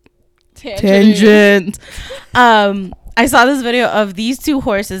tangent. I saw this video of these two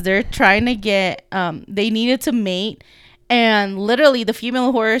horses. They're trying to get they needed to mate, and literally the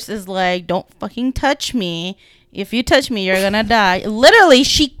female horse is like, "Don't fucking touch me. If you touch me, you're gonna die." Literally,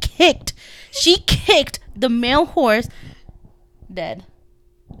 she kicked the male horse dead.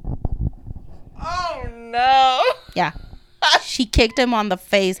 Oh no. Yeah. She kicked him on the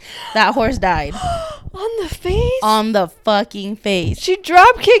face. That horse died. On the face? On the fucking face. She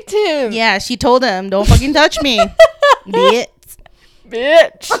drop kicked him. Yeah, she told him, "Don't fucking touch me."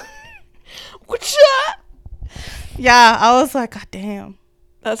 Bitch. What's up? Yeah, I was like, God damn.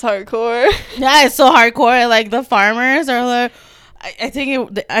 That's hardcore. Yeah, it's so hardcore. Like the farmers are like, I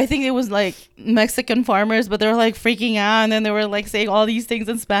think it was like Mexican farmers, but they were like freaking out, and then they were like saying all these things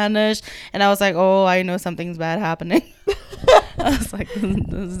in Spanish, and I was like, oh, I know something's bad happening. I was like,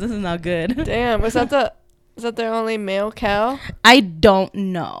 this is not good. Damn, was that their only male cow? I don't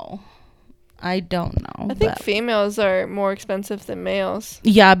know. I think females are more expensive than males.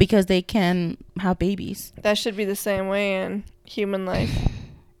 Yeah, because they can have babies. That should be the same way in human life.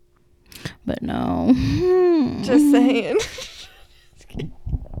 But no. Just saying.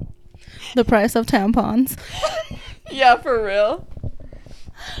 The price of tampons. Yeah, for real.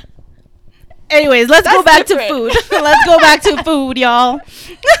 Anyways, let's go back to food. Let's go back to food, y'all.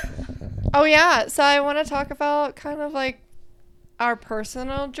 Oh, yeah. So I want to talk about kind of like our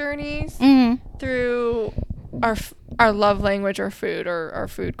personal journeys through our love language or food or our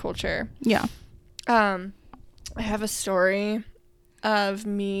food culture. Yeah. I have a story of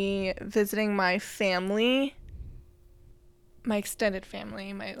me visiting my family, my extended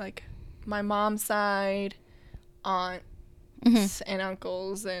family, my mom's side, aunts and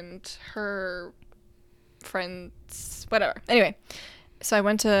uncles and her friends, whatever. Anyway, so I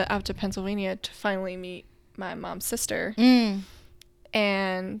went out to Pennsylvania to finally meet my mom's sister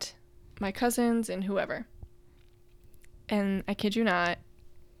and my cousins and whoever. And I kid you not,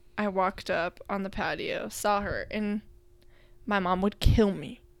 I walked up on the patio, saw her, and my mom would kill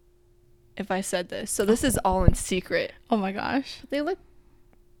me if I said this. So this is all in secret. Oh my gosh. They look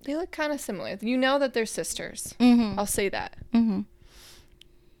kind of similar. You know that they're sisters. I'll say that.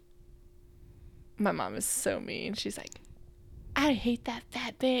 My mom is so mean. She's like, I hate that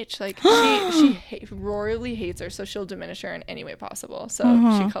fat bitch. Like, she royally hates her, so she'll diminish her in any way possible. So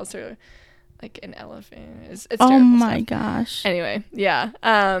she calls her like an elephant. It's oh my stuff. Gosh. Anyway, yeah.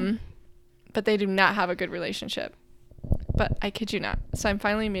 But they do not have a good relationship. But I kid you not. So I'm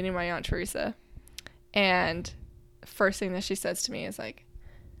finally meeting my Aunt Teresa, and first thing that she says to me is like,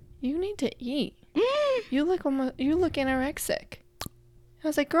 "You need to eat. You look anorexic." I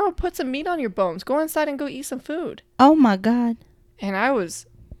was like, "Girl, put some meat on your bones. Go inside and go eat some food." Oh my God. And I was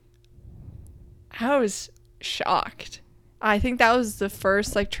shocked. I think that was the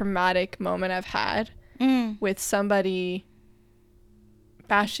first like traumatic moment I've had with somebody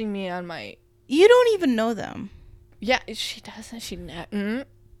bashing me on my. You don't even know them. Yeah, she doesn't.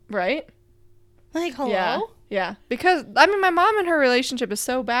 Right? Like, hello? Yeah. Because I mean, my mom and her relationship is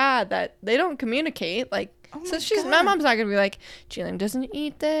so bad that they don't communicate. Like, my mom's not gonna be like, Jalen doesn't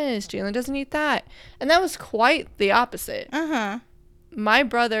eat this, Jalen doesn't eat that, and that was quite the opposite. My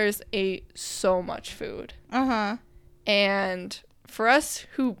brothers ate so much food. And for us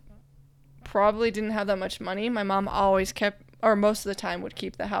who probably didn't have that much money, my mom always kept, or most of the time would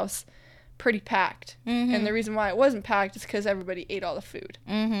keep the house pretty packed. And the reason why it wasn't packed is because everybody ate all the food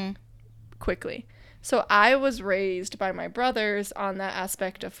quickly. So I was raised by my brothers on that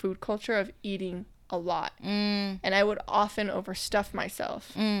aspect of food culture of eating a lot. And I would often overstuff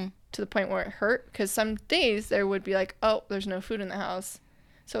myself to the point where it hurt, because some days there would be like, oh, there's no food in the house.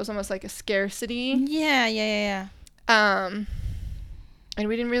 So it was almost like a scarcity. Yeah. And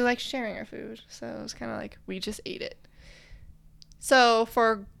we didn't really like sharing our food. So it was kind of like we just ate it. So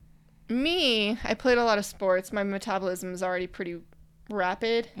for me, I played a lot of sports. My metabolism is already pretty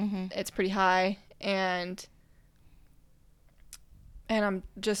rapid. It's pretty high. And I'm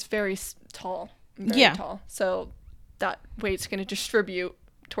just very tall. Very tall. So that weight's going to distribute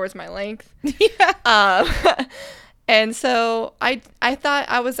towards my length. Yeah. And so I thought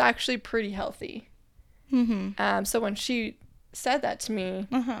I was actually pretty healthy. Mm-hmm. So when she said that to me,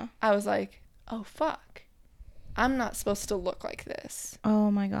 Uh-huh. I was like, oh, fuck. I'm not supposed to look like this.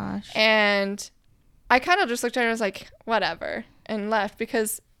 Oh my gosh. And I kind of just looked at her and was like, whatever, and left,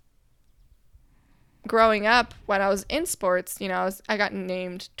 because growing up when I was in sports, you know, I got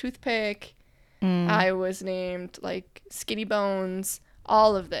named Toothpick. I was named like Skinny Bones,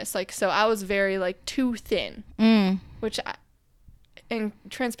 all of this. Like, so I was very like too thin, which in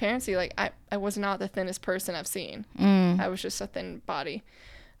transparency, like I was not the thinnest person I've seen. I was just a thin body.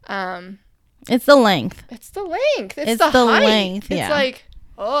 It's the length. It's the length. It's the height. Length. Yeah. It's like,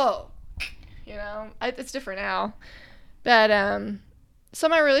 oh, you know, it's different now. But so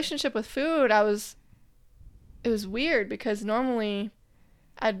my relationship with food, it was weird, because normally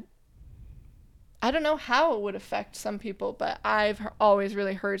I don't know how it would affect some people, but I've always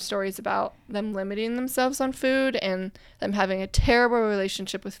really heard stories about them limiting themselves on food and them having a terrible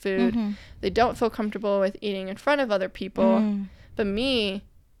relationship with food. They don't feel comfortable with eating in front of other people. But me,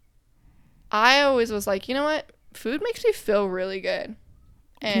 I always was like, you know what? Food makes me feel really good.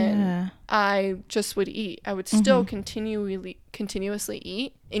 And I just would eat. I would still continuously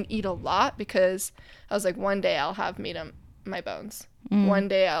eat, and eat a lot, because I was like, one day I'll have meat on my bones. One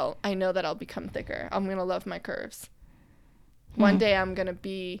day I know that I'll become thicker. I'm going to love my curves. One day I'm going to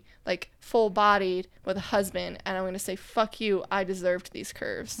be like full bodied with a husband, and I'm going to say, fuck you, I deserved these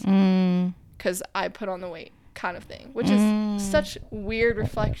curves because I put on the weight, kind of thing, which is such weird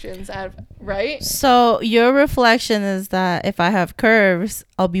reflections right? So your reflection is that if I have curves,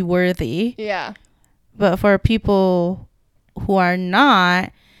 I'll be worthy. Yeah. But for people who are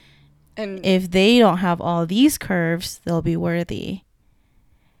not, and if they don't have all these curves, they'll be worthy.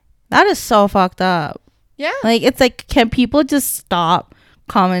 That is so fucked up. Yeah. Like, it's like, can people just stop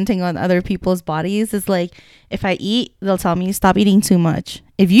commenting on other people's bodies? It's like, if I eat, they'll tell me, stop eating too much.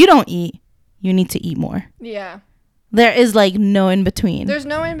 If you don't eat, you need to eat more. Yeah. There is like no in between. There's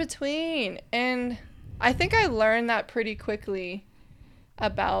no in between. And I think I learned that pretty quickly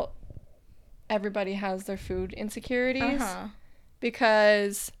about everybody has their food insecurities,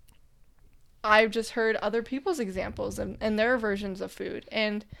 because I've just heard other people's examples and their versions of food.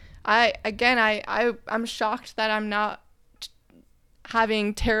 And I'm shocked that I'm not having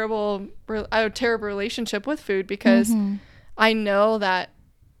a terrible relationship with food, because I know that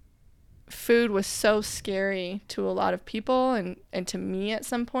food was so scary to a lot of people and to me at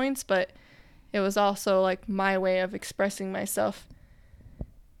some points, but it was also like my way of expressing myself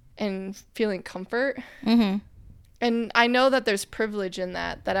and feeling comfort. And I know that there's privilege in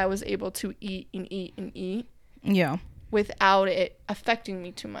that I was able to eat and eat and eat. Yeah. Without it affecting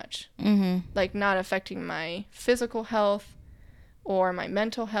me too much. Like, not affecting my physical health or my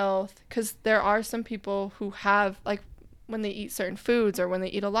mental health. Because there are some people who have, like, when they eat certain foods or when they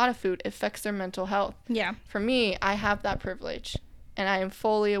eat a lot of food, it affects their mental health. Yeah. For me, I have that privilege. And I am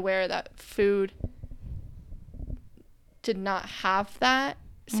fully aware that food did not have that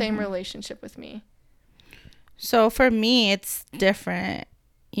same relationship with me. So for me, it's different.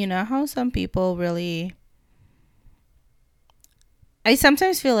 You know how some people really... I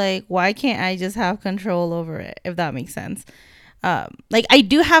sometimes feel like, why can't I just have control over it, if that makes sense? Like, I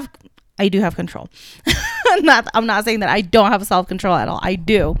do have control. I'm not saying that I don't have self-control at all. I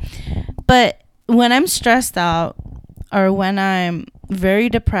do. But when I'm stressed out, or when I'm very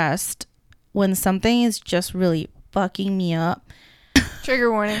depressed, when something is just really fucking me up,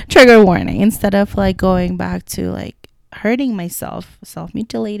 Trigger warning, instead of like going back to like hurting myself,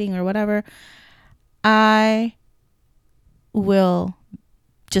 self-mutilating or whatever, I will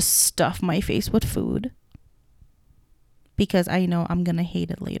just stuff my face with food, because I know I'm gonna hate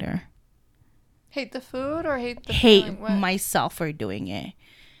it later. Hate the food or hate the hate myself for doing it.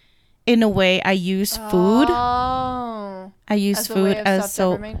 In a way, I use food. Oh. I use food as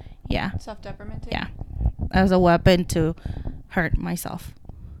self-deprecating. Yeah, as a weapon to hurt myself.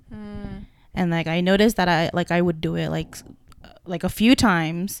 And like, I noticed that I would do it like a few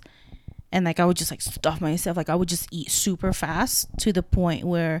times. And like, I would just like stuff myself. Like, I would just eat super fast to the point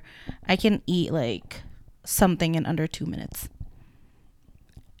where I can eat like something in under 2 minutes.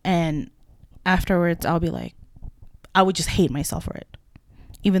 And afterwards, I'll be like, I would just hate myself for it.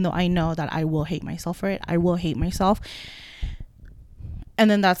 Even though I know that I will hate myself for it. I will hate myself. And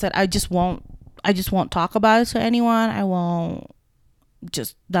then that's it. I just won't talk about it to anyone. I won't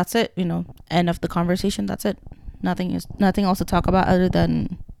that's it, you know, end of the conversation. That's it. Nothing else to talk about other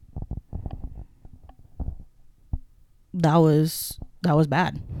than that was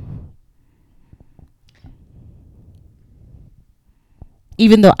bad.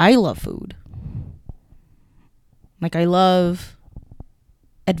 Even though I love food. Like, I love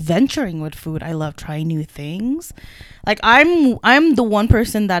adventuring with food. I love trying new things. Like, I'm the one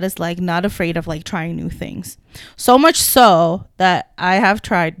person that is like not afraid of like trying new things. So much so that I have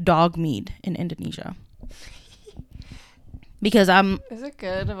tried dog meat in Indonesia. Because Is it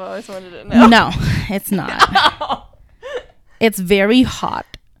good? I've always wanted to know. No, it's not. It's very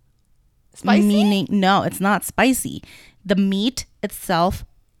hot. Spicy? Meaning, no, it's not spicy. The meat itself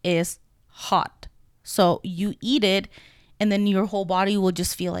is hot. So you eat it and then your whole body will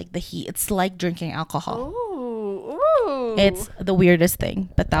just feel like the heat. It's like drinking alcohol. Ooh. It's the weirdest thing.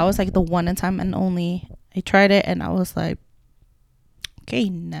 But that was like the one time and only. I tried it and I was like, okay,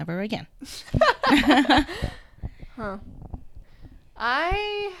 never again. Huh.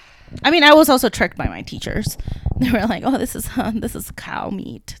 I mean, I was also tricked by my teachers. They were like, "Oh, this is cow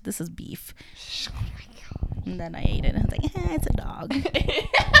meat. This is beef." Oh my God. And then I ate it. And I was like, "It's a dog."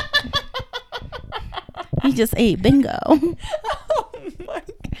 He just ate bingo. Oh my!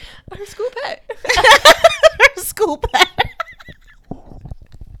 Our school pet. Our school pet.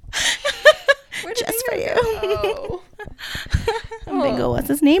 Where did Just for Bingo you. go? Oh. Bingo was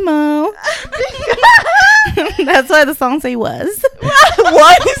his name-o. That's why the song say was.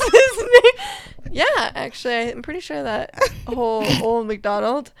 What is his name? Yeah, actually, I'm pretty sure that whole Old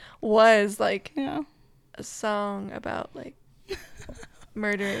MacDonald was like a song about like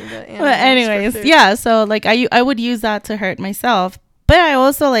murdering the animals. But anyways, yeah. So like I would use that to hurt myself. But I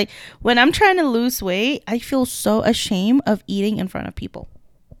also like when I'm trying to lose weight, I feel so ashamed of eating in front of people.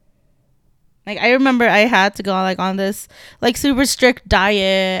 Like, I remember I had to go like on this like super strict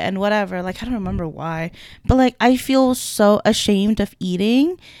diet and whatever. Like, I don't remember why. But like, I feel so ashamed of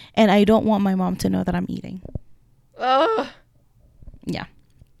eating and I don't want my mom to know that I'm eating. Oh. Yeah.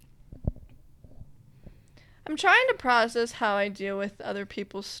 I'm trying to process how I deal with other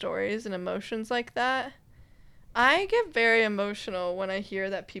people's stories and emotions like that. I get very emotional when I hear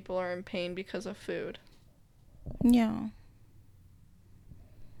that people are in pain because of food. Yeah.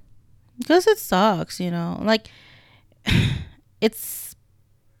 Because it sucks, you know. Like, it's...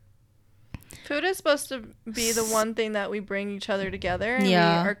 Food is supposed to be the one thing that we bring each other together and we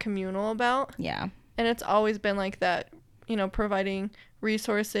are communal about. Yeah. And it's always been like that, you know, providing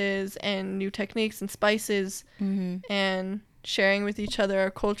resources and new techniques and spices and sharing with each other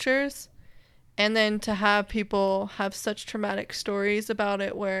our cultures. And then to have people have such traumatic stories about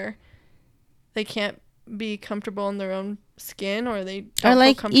it where they can't be comfortable in their own skin or they don't or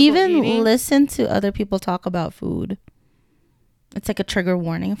like feel comfortable even eating. Listen to other people talk about food. It's like a trigger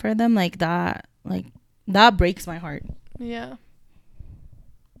warning for them. Like that breaks my heart. Yeah.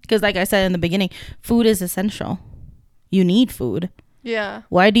 Because like I said in the beginning, food is essential. You need food. Yeah.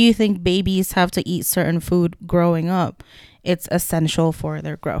 Why do you think babies have to eat certain food growing up? It's essential for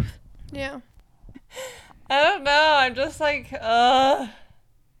their growth. Yeah. I don't know. I'm just like, I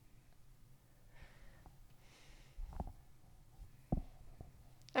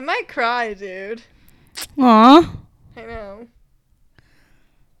might cry, dude. Aw. I know.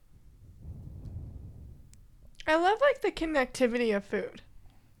 I love, like, the connectivity of food.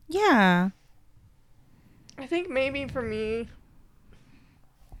 Yeah. I think maybe for me,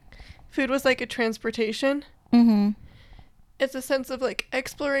 food was like a transportation. Mm-hmm. It's a sense of, like,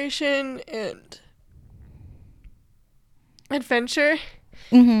 exploration and adventure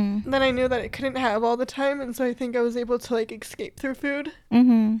that I knew that I couldn't have all the time, and so I think I was able to, like, escape through food.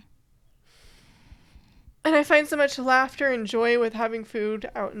 Mm-hmm. And I find so much laughter and joy with having food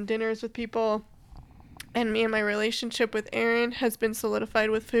out in dinners with people. And me and my relationship with Aaron has been solidified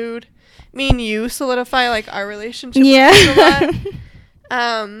with food. Me and you solidify, like, our relationship with food a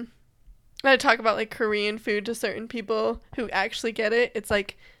lot. I talk about, like, Korean food to certain people who actually get it. It's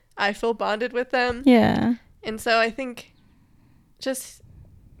like I feel bonded with them. Yeah. And so I think just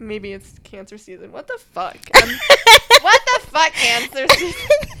maybe it's cancer season. What the fuck? What the fuck, cancer season?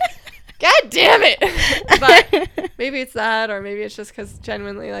 God damn it. But maybe it's that, or maybe it's just because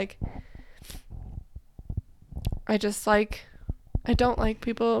genuinely, like, I don't like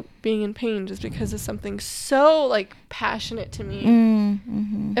people being in pain just because it's something so, like, passionate to me.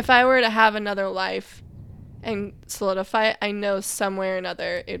 Mm-hmm. If I were to have another life and solidify it, I know somewhere or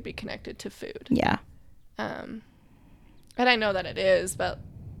another it'd be connected to food. Yeah. And I know that it is, but,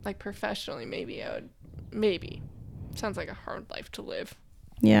 like, professionally, maybe. Sounds like a hard life to live.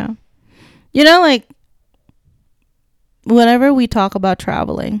 Yeah. You know, like, whenever we talk about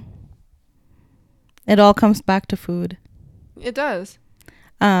traveling, it all comes back to food. It does.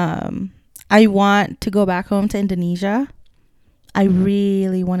 I want to go back home to Indonesia. I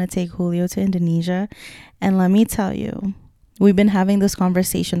really want to take Julio to Indonesia. And let me tell you, We've been having this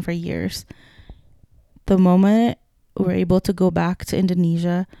conversation for years. The moment we're able to go back to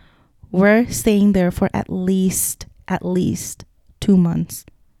Indonesia, we're staying there for at least 2 months,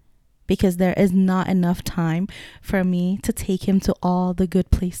 because there is not enough time for me to take him to all the good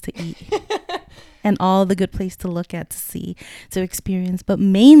place to eat and all the good place to look at, to see, to experience, but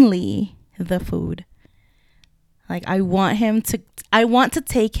mainly the food. Like, I want to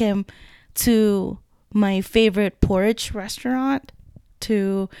take him to my favorite porridge restaurant,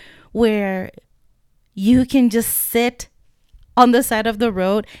 to where you can just sit on the side of the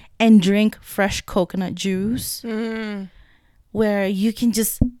road and drink fresh coconut juice, where you can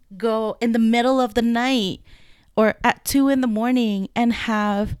just go in the middle of the night or at 2 a.m. and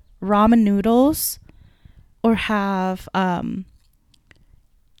have ramen noodles, or have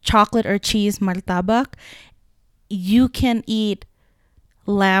chocolate or cheese martabak. You can eat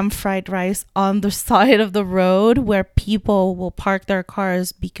lamb fried rice on the side of the road where people will park their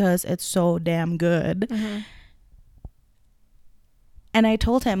cars because it's so damn good. And I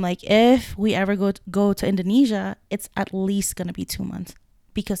told him, like, if we ever go to Indonesia, it's at least gonna be 2 months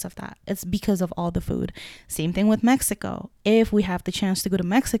because of that. It's because of all the food. Same thing with Mexico. If we have the chance to go to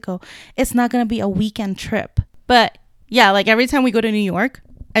Mexico, it's not gonna be a weekend trip. But yeah, like, every time we go to New York,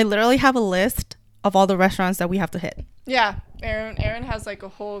 I literally have a list of all the restaurants that we have to hit. Yeah, Aaron has like a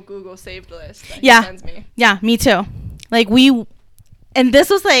whole Google saved list that Yeah. he sends me. Yeah, me too. Like, and this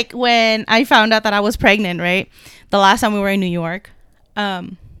was like when I found out that I was pregnant, right? The last time we were in New York,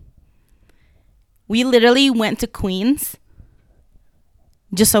 we literally went to Queens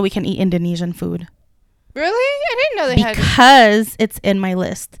just so we can eat Indonesian food. Really? I didn't know they had. Because it's in my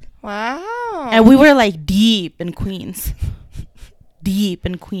list. Wow. And we were like deep in Queens. Deep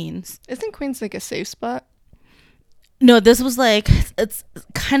in Queens. Isn't Queens like a safe spot? No, this was like, it's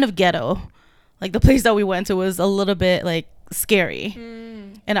kind of ghetto. Like, the place that we went to was a little bit like scary.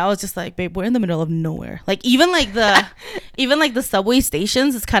 And I was just like, babe, we're in the middle of nowhere. Like, even like the subway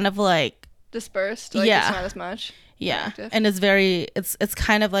stations, it's kind of like Dispersed. Like, yeah. It's not as much. Yeah. Active. And it's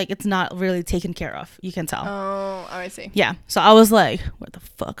kind of like, it's not really taken care of. You can tell. Oh, I see. Yeah. So I was like, where the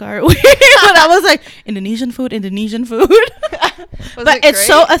fuck are we? But I was like, Indonesian food. But it's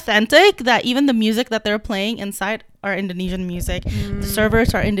so authentic that even the music that they're playing inside are Indonesian music. The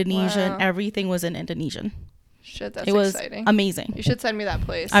servers are Indonesian. Wow. Everything was in Indonesian. Shit, that's It was exciting. amazing. You should send me that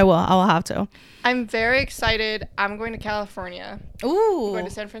place. I will have to. I'm very excited. I'm going to California. Ooh. I'm going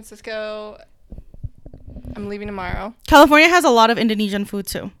to San Francisco. I'm leaving tomorrow. California has a lot of Indonesian food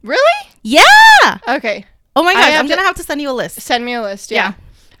too. Really? Yeah. Okay. Oh my gosh, I'm gonna have to send you a list. Send me a list. Yeah.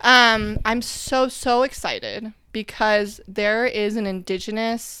 I'm so excited because there is an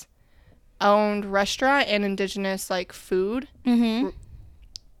indigenous owned restaurant and indigenous like food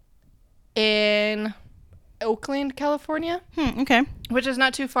in Oakland, California. Okay. Which is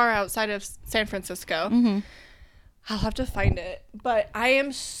not too far outside of San Francisco. I'll have to find it. But I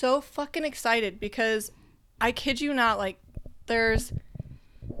am so fucking excited because I kid you not, like, there's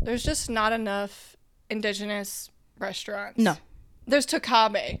just not enough indigenous restaurants. No. There's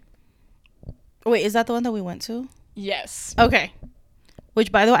Takabe. Wait, is that the one that we went to? Yes. Okay.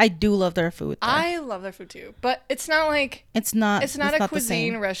 Which, by the way, I do love their food. There. I love their food too. But it's not like it's not a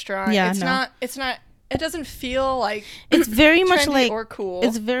cuisine restaurant. Yeah, it's not it doesn't feel like it's very much like or cool.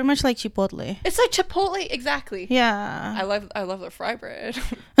 It's very much like Chipotle. It's like Chipotle, exactly. Yeah. I love their fry bread.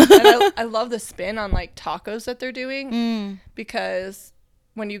 And I love the spin on like tacos that they're doing because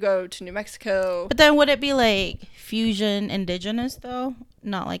when you go to New Mexico. But then would it be like fusion indigenous though?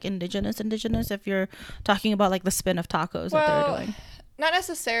 Not like indigenous if you're talking about like the spin of tacos that they're doing. Not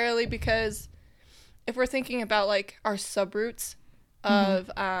necessarily, because if we're thinking about like our subroots of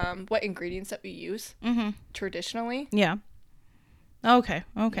what ingredients that we use traditionally. Yeah. Okay.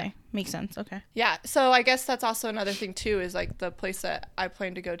 Makes sense. Okay. Yeah. So I guess that's also another thing too, is like the place that I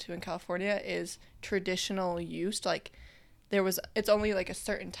plan to go to in California is traditional use. Like it's only like a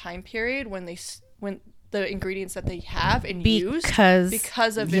certain time period when the ingredients that they have and use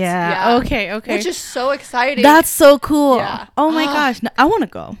because of its okay, which is so exciting. That's so cool. Yeah. Oh my gosh, I want to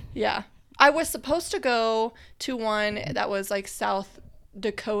go. Yeah. I was supposed to go to one that was like South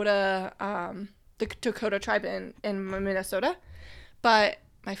Dakota, the Dakota tribe in Minnesota, but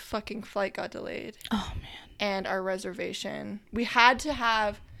my fucking flight got delayed. Oh man. And our reservation, we had to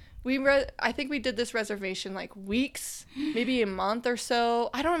have, I think we did this reservation like weeks, maybe a month or so.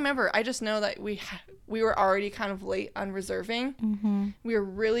 I don't remember. I just know that we were already kind of late on reserving. We were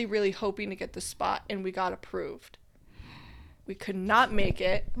really, really hoping to get the spot, and we got approved. We could not make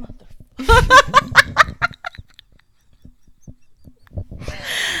it.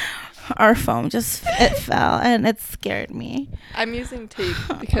 our phone just it fell and it scared me. I'm using tape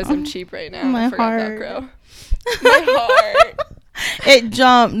because I'm cheap right now. My I forgot heart. Velcro. My heart. It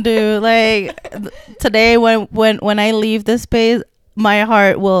jumped, dude. Like today when I leave this space, my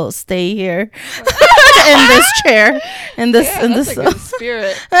heart will stay here in this chair. In this Yeah, in that's this a good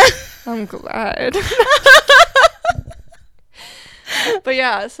spirit. I'm glad. But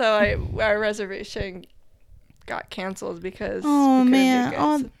yeah, so our reservation got canceled because oh we couldn't man. make it.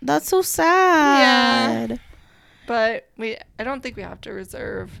 Oh, that's so sad. But I don't think we have to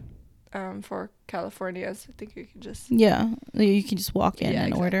reserve for California's. I think we can just Yeah, you can just walk in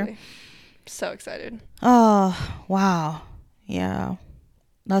and order. So excited. Oh wow, yeah,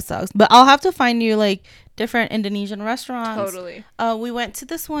 that sucks. But I'll have to find you like different Indonesian restaurants. Totally. We went to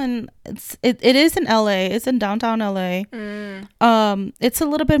this one. It is in LA. It's in downtown LA. It's a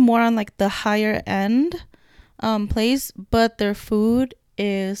little bit more on like the higher end place, but their food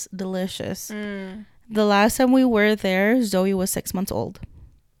is delicious. The last time we were there, Zoe was 6 months old.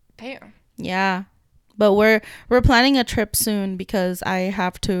 Damn. Yeah, but we're planning a trip soon because I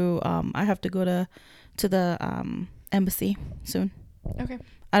have to go to the embassy soon. Okay.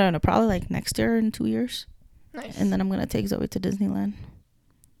 I don't know, probably like next year in 2 years. Nice. And then I'm gonna take Zoe to Disneyland.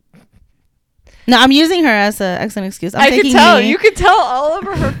 No, I'm using her as an excuse. I could tell. You could tell all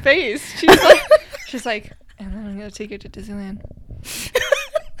over her face. She's like, and then I'm gonna take her to Disneyland.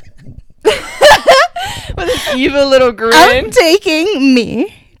 With an evil little grin. I'm taking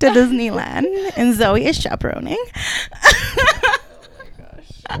me to Disneyland, and Zoe is chaperoning. Oh my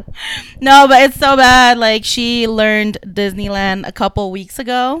gosh. No, but it's so bad. Like, she learned Disneyland a couple weeks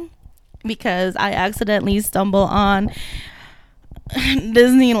ago because I accidentally stumbled on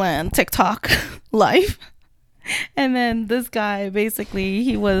Disneyland TikTok live. And then this guy, basically,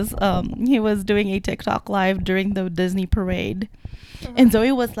 he was doing a TikTok live during the Disney parade. And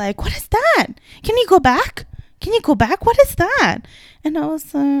Zoe was like, "What is that? Can you go back? Can you go back? What is that?" And I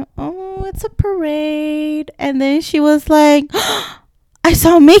was like, "Oh, it's a parade." And then she was like, "I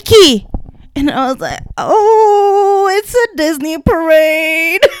saw Mickey." And I was like, "Oh, it's a Disney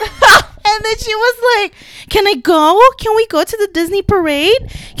parade." And then she was like, "Can I go? Can we go to the Disney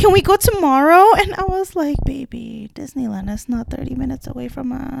parade? Can we go tomorrow?" And I was like, "Baby, Disneyland is not 30 minutes away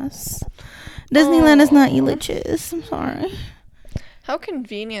from us. Disneyland is not Elitch's. I'm sorry." How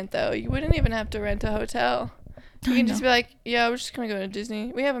convenient, though. You wouldn't even have to rent a hotel. You can just be like, yeah, we're just going to go to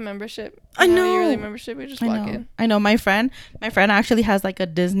Disney. We have a membership. I know. Yearly membership. We just walk in. I know. My friend actually has like a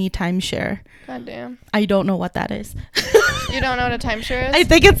Disney timeshare. God damn. I don't know what that is. You don't know what a timeshare is? I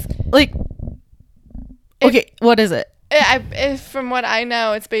think it's like... Okay, what is it? From what I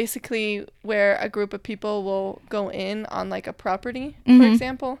know, it's basically where a group of people will go in on like a property, for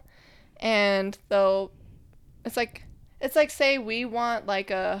example. And they'll... It's like say we want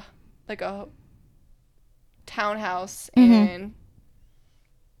like a townhouse in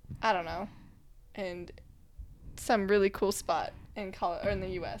I don't know, and some really cool spot in or in the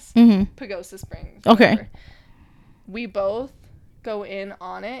US. Pagosa Springs. Okay. Whatever. We both go in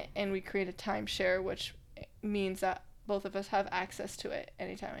on it and we create a timeshare, which means that both of us have access to it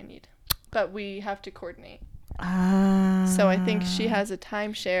anytime I need. But we have to coordinate. So I think she has a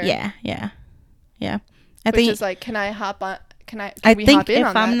timeshare. Yeah. Which is like, can I hop on? Can we hop in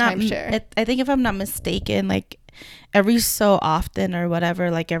on that timeshare? I think if I'm not mistaken, like every so often or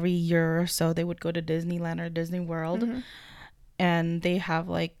whatever, like every year or so, they would go to Disneyland or Disney World, and they have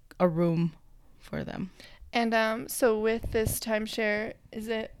like a room for them. And so with this timeshare, is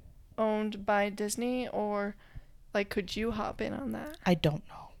it owned by Disney, or like could you hop in on that? I don't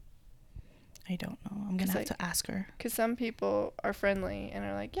know. I'm gonna have to ask her. Because some people are friendly and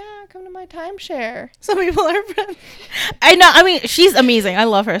are like, yeah, come to my timeshare. Some people are friendly. I know. I mean, she's amazing. I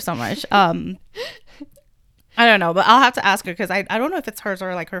love her so much. I don't know, but I'll have to ask her because I don't know if it's hers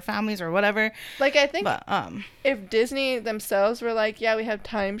or like her family's or whatever. Like, I think if Disney themselves were like, yeah, we have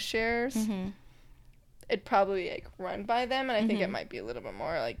timeshares, it'd probably like run by them, and I think it might be a little bit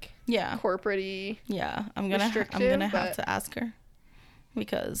more like corporate-y. Yeah, I'm gonna have to ask her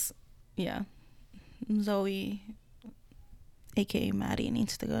because Zoe, aka Maddie,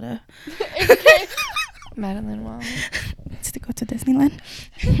 needs to go to Madeline Wall needs to go to Disneyland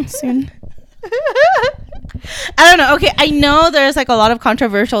soon. I don't know. Okay, I know there's like a lot of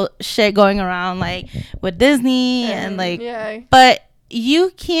controversial shit going around like with Disney and like but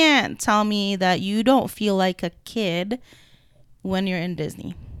you can't tell me that you don't feel like a kid when you're in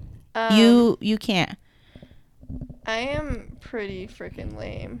Disney. You can't. I am pretty freaking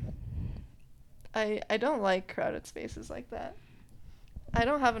lame. I don't like crowded spaces like that. I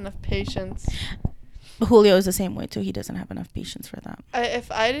don't have enough patience. Julio is the same way too. He doesn't have enough patience for that.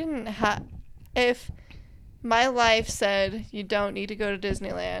 If my life said you don't need to go to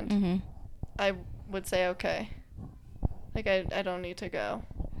Disneyland, Mm-hmm. I would say okay. Like I don't need to go.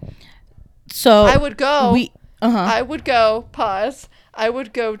 So I would go. Uh-huh. I would go. Pause. I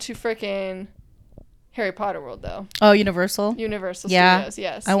would go to frickin' Harry Potter World though. Oh, Universal. Studios.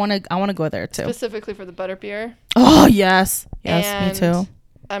 Yes. I want to go there too. Specifically for the butterbeer. Oh yes, me And too.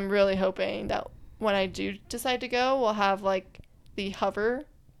 I'm really hoping that when I do decide to go, we'll have like the hover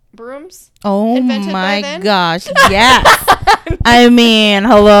brooms. Oh invented by my then. gosh, yes. I mean,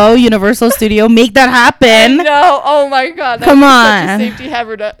 hello, Universal Studio, make that happen. No, oh my god, that Come would be on. such a safety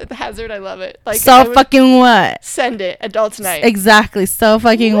hazard. I love it. Like, I So would fucking what? send it adults night. Exactly. So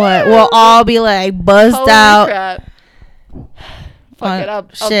fucking what? Woo! We'll all be like buzzed Holy out. crap. Fuck it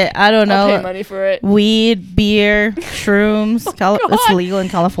up. Shit, I don't I'll pay know. money for it. Weed, beer, shrooms. It's God. legal in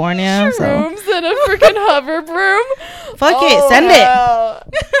California. So Shrooms and a freaking hover broom. fuck it, send it. hell.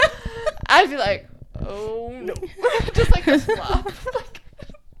 I'd be like, oh no, just like a flop.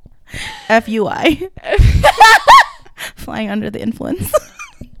 FUI. Flying under the influence.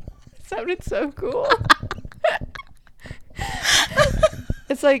 Sounded so cool.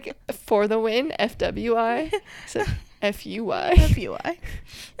 It's like for the win, FWI. So FUI. FUI.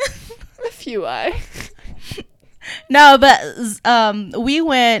 FUI. No, but we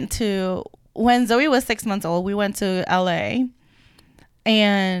went to, when Zoe was 6 months old, we went to LA.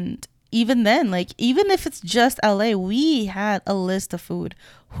 And even then, like, even if it's just LA, we had a list of food.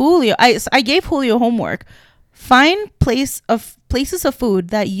 Julio, I gave Julio homework. Find places of food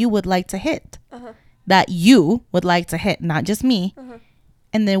that you would like to hit. Uh-huh. That you would like to hit, not just me. Uh-huh.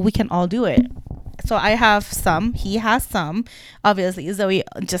 And then we can all do it. So I have some. He has some. Obviously, Zoe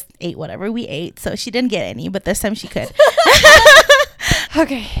just ate whatever we ate. So she didn't get any, but this time she could.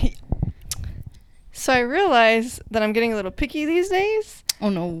 Okay. So I realize that I'm getting a little picky these days. Oh,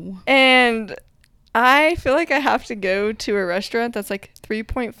 no. And I feel like I have to go to a restaurant that's like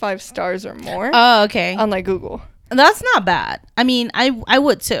 3.5 stars or more Oh, okay. on like Google. That's not bad. I mean, I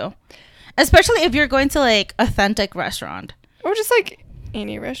would too. Especially if you're going to like authentic restaurant. Or just like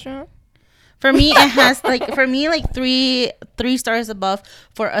any restaurant. For me, it has like three stars above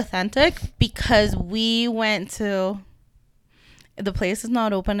for authentic, because we went to, the place is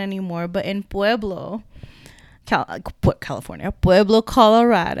not open anymore, but in Pueblo, California, Pueblo,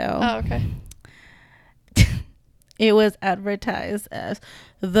 Colorado. Oh, okay. It was advertised as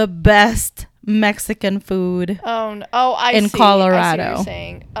the best Mexican food. Oh, no. Oh, I In see. Colorado. I see what you're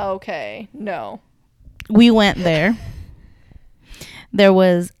saying. Okay. No. We went there. There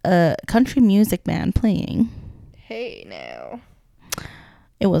was a country music band playing. Hey, now.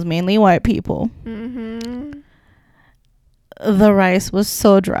 It was mainly white people. Mm-hmm. The rice was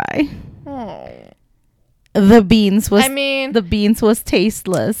so dry. Oh. The beans was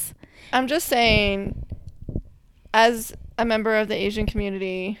tasteless. I'm just saying, as a member of the Asian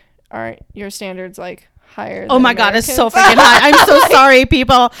community, aren't your standards like higher? Oh than my God, it's so Americans? freaking high. I'm so sorry,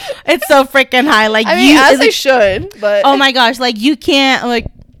 people. It's so freaking high. Like, I mean, as they should, but oh my gosh, like, you can't, like,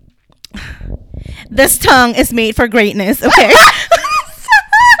 this tongue is made for greatness, okay?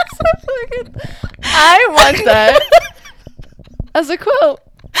 I want that as a quote.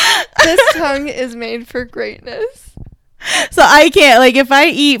 This tongue is made for greatness. So I can't, like, if I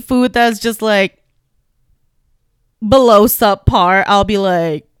eat food that's just like below subpar, I'll be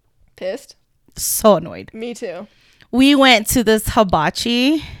like Pissed. so annoyed. Me too. We went to this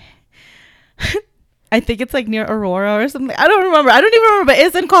hibachi. I think it's like near Aurora or something. I don't even remember, but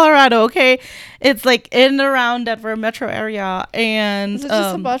it's in Colorado, okay? It's like in and around Denver metro area. And Is it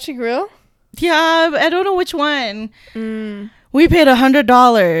just Hibachi Grill? yeah, but I don't know which one. We paid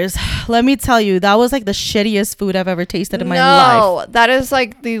 $100. Let me tell you, that was like the shittiest food I've ever tasted in my life. No, that is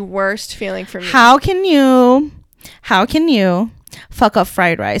like the worst feeling for me. How can you fuck up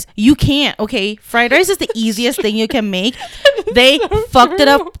fried rice? You can't, okay? Fried rice is the easiest thing you can make. They fucked it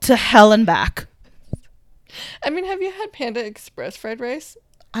up to hell and back. I mean, have you had Panda Express fried rice?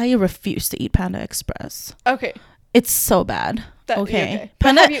 I refuse to eat Panda Express. Okay. It's so bad. Okay.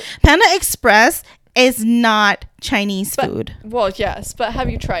 But Panda Express is not Chinese food. Well, yes, but have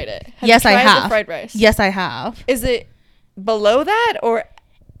you tried it? Yes, I have. The fried rice. Yes, I have. Is it below that or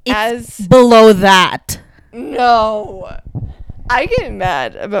It's below that. No. I get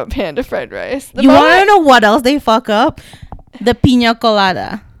mad about Panda fried rice. You want to know what else they fuck up? The piña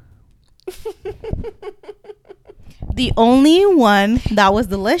colada. The only one that was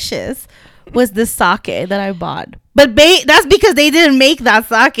delicious was the sake that I bought. But that's because they didn't make that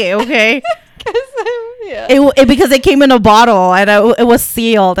sake, okay? Yeah. Because it came in a bottle and it was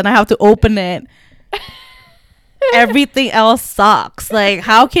sealed and I have to open it. everything else sucks. Like,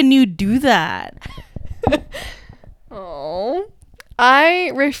 how can you do that? Oh,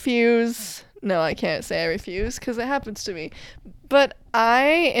 I refuse. No, I can't say I refuse because it happens to me. But I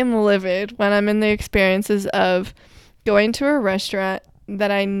am livid when I'm in the experiences of going to a restaurant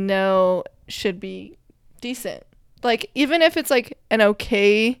that I know should be decent. Like, even if it's like an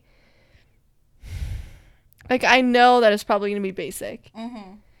okay, like, I know that it's probably going to be basic.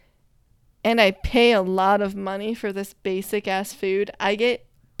 Mm-hmm. And I pay a lot of money for this basic ass food. I get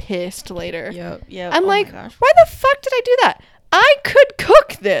pissed later. Yep. I'm Oh like, my gosh. why the fuck did I do that? I could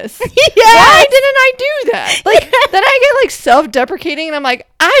cook this. Yes! Why didn't I do that? Like, then I get like self-deprecating and I'm like,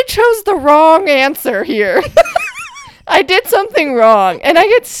 I chose the wrong answer here. I did something wrong and I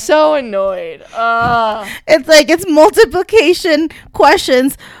get so annoyed. It's like it's multiplication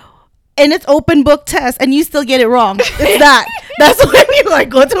questions and it's open book test and you still get it wrong. It's that. That's when you like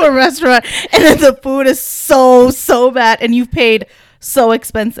go to a restaurant and then the food is so bad and you've paid so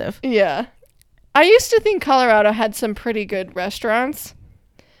expensive. Yeah. I used to think Colorado had some pretty good restaurants,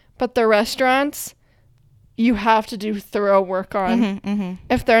 but the restaurants you have to do thorough work on.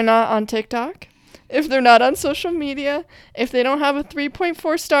 If they're not on TikTok, if they're not on social media, if they don't have a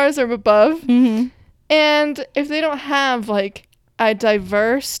 3.4 stars or above, and if they don't have like a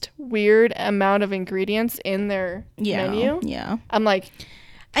diverse, weird amount of ingredients in their menu, I'm like,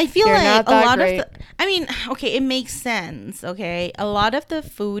 I feel You're like not a that lot great. of the, I mean, okay, it makes sense, okay? A lot of the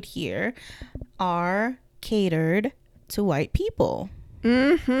food here are catered to white people.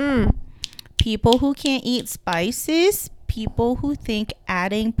 People who can't eat spices, people who think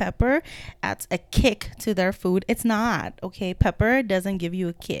adding pepper adds a kick to their food. It's not, okay? Pepper doesn't give you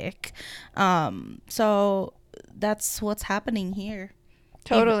a kick. So that's what's happening here.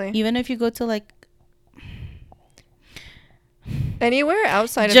 Totally. Even if you go to like Anywhere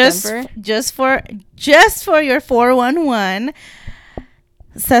outside of Denver. just for your 411,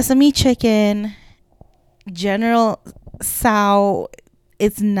 sesame chicken, General Tso,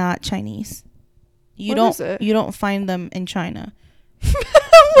 it's not Chinese. You What is it? You don't find them in China.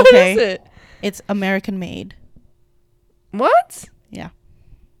 What Okay. is it? It's American made. What? Yeah.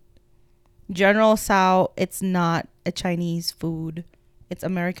 General Tso, it's not a Chinese food. It's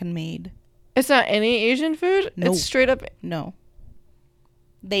American made. It's not any Asian food? Nope. It's straight up. No.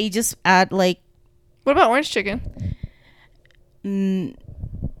 They just add like What about orange chicken?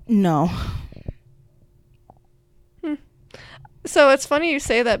 no. So it's funny you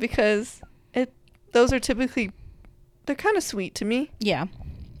say that because those are typically, they're kind of sweet to me. Yeah.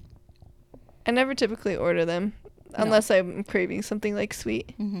 I never typically order them No. unless I'm craving something like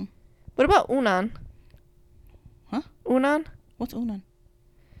sweet. Mm-hmm. What about unan? Huh? Unan? What's unan?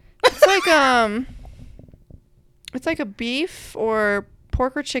 It's like it's like a beef or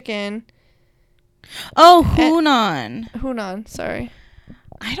pork or chicken. Oh, Hunan. Hunan, sorry.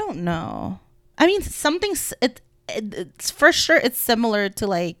 I don't know. I mean, it's for sure it's similar to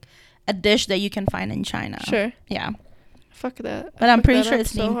like a dish that you can find in China. Sure. Yeah. Fuck that. But I I'm fucked pretty that sure up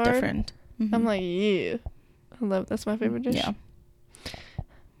it's so named hard. different. Mhm. I'm like, yeah. That's my favorite dish. Yeah.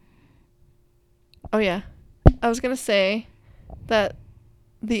 Oh yeah. I was gonna say that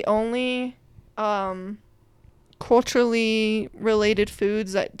the only culturally related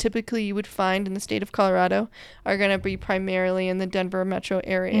foods that typically you would find in the state of Colorado are gonna be primarily in the Denver metro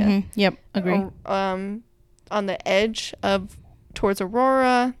area. Mhm. Yep. Agree. On the edge of towards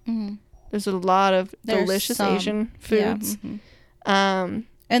Aurora, Mhm. there's a lot of There's delicious some. Asian Yeah. foods. Mhm.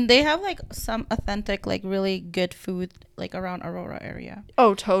 And they have like some authentic, like really good food, like around Aurora area.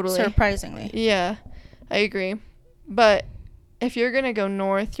 Oh, totally. Surprisingly. Yeah, I agree. But if you're going to go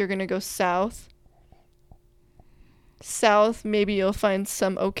north, you're going to go south. South, maybe you'll find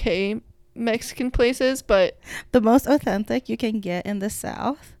some okay Mexican places, but The most authentic you can get in the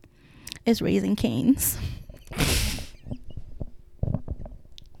South is Raising Cane's.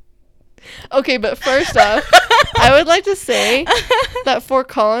 okay, but first off, I would like to say that Fort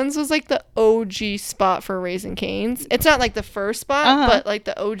Collins was like the OG spot for Raising Cane's. It's not like the first spot, but like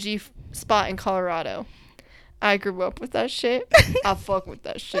the OG spot in Colorado. I grew up with that shit. I fuck with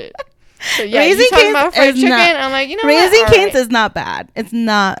that shit. So yeah, Raising you talking Cane's about fried is chicken? not- I'm like, you know Raising what? Cane's is not bad. It's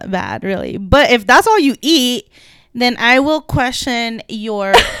not bad, really. But if that's all you eat, then I will question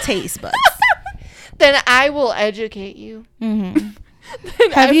your taste buds. Then I will educate you.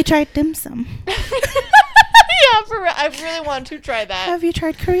 Mm-hmm. Have you tried dim sum? Yeah, for real. I really want to try that. Have you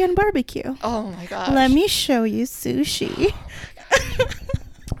tried Korean barbecue? Oh my gosh. Let me show you sushi.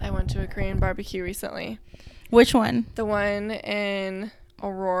 I went to a Korean barbecue recently. Which one? The one in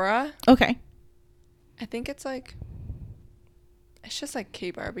Aurora. Okay. I think it's just like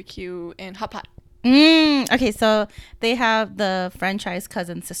K barbecue and hot pot. Okay, so they have the franchise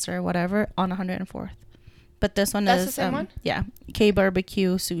cousin sister whatever on 104th, but this one That's is the same one? yeah, K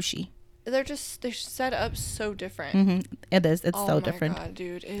barbecue sushi. They're set up so different. It is. It's Oh so my different. god,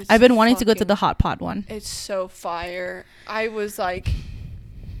 dude. I've been wanting to go to the hot pot one. It's so fire. I was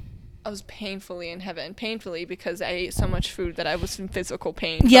painfully in heaven. Painfully because I ate so much food that I was in physical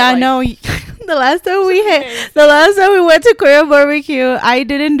pain. Yeah, no. The last time we went to Korean barbecue, I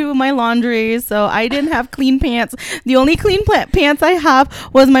didn't do my laundry, so I didn't have clean pants. The only clean pants I have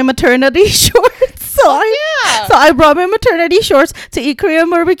was my maternity shorts. So I brought my maternity shorts to eat Korean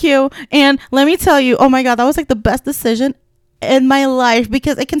barbecue, and let me tell you, oh my god, that was like the best decision in my life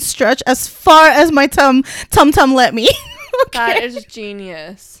because it can stretch as far as my tum let me. Okay. That is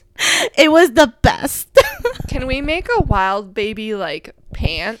genius. It was the best. Can we make a wild baby like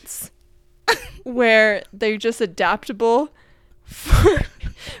pants where they're just adaptable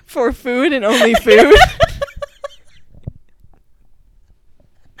for food and only food?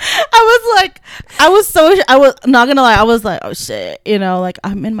 I was not gonna lie, I was like, oh shit, you know, like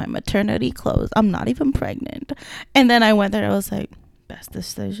I'm in my maternity clothes, I'm not even pregnant. And then I went there, I was like, best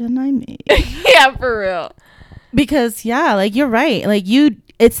decision I made. Yeah, for real. Because yeah, like you're right, like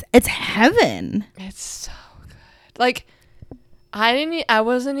it's heaven. It's so good. Like I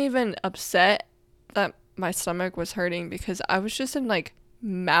wasn't even upset that my stomach was hurting because I was just in like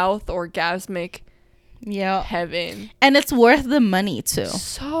mouth orgasmic heaven. And it's worth the money too.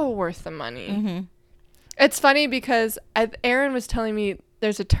 So worth the money. It's funny because Aaron was telling me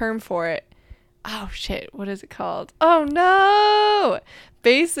there's a term for it. Oh shit, what is it called? Oh no.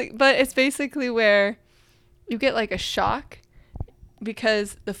 But it's basically where you get like a shock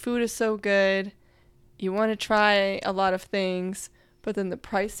because the food is so good. You want to try a lot of things, but then the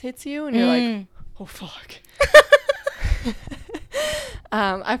price hits you and you're like, oh fuck.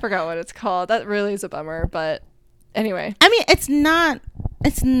 I forgot what it's called. That really is a bummer, but anyway. I mean, it's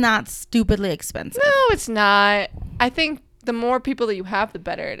not stupidly expensive. No, it's not. I think the more people that you have, the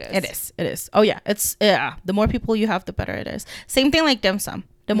better it is. It is. Oh yeah, the more people you have, the better it is. Same thing like dim sum.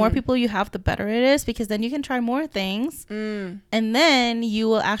 The more people you have, the better it is because then you can try more things and then you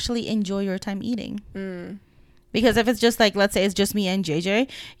will actually enjoy your time eating. Because if it's just like, let's say it's just me and JJ,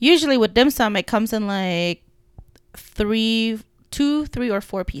 usually with dim sum, it comes in like 2, 3 or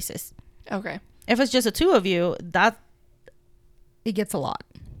 4 pieces. Okay. If it's just the two of you, it gets a lot.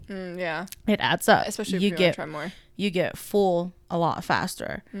 Yeah. It adds up. Especially if you want to try more. You get full a lot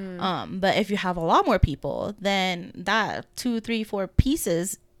faster. But if you have a lot more people, then that 2, 3, 4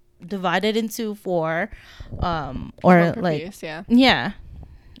 pieces divided into 4, or like piece, yeah.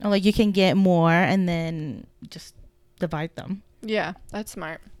 Or like you can get more and then just divide them. Yeah, that's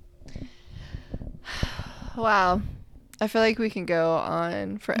smart. Wow. I feel like we can go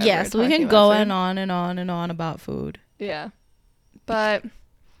on forever. Yes, we can go on and on about food. Yeah. But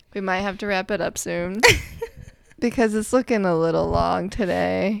we might have to wrap it up soon. Because it's looking a little long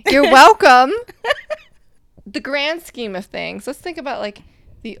today. You're welcome. The grand scheme of things. Let's think about like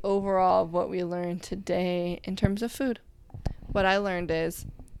the overall of what we learned today in terms of food. What I learned is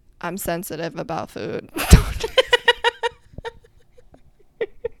I'm sensitive about food.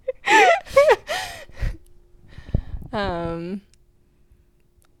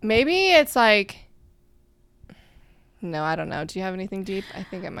 Maybe it's like, no, I don't know. Do you have anything deep? I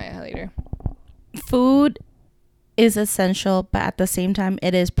think I might later. Food is essential, but at the same time,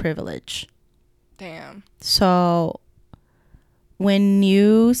 it is privilege. Damn. So when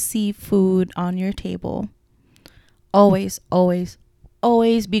you see food on your table, always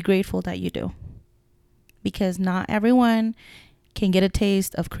be grateful that you do. Because not everyone can get a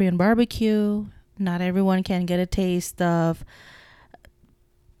taste of Korean barbecue. Not everyone can get a taste of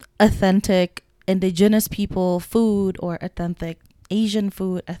authentic indigenous people food or authentic Asian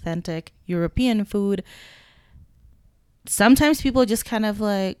food, authentic European food. Sometimes people just kind of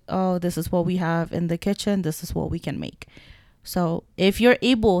like, oh, this is what we have in the kitchen. This is what we can make. So if you're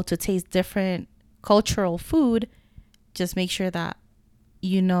able to taste different cultural food, just make sure that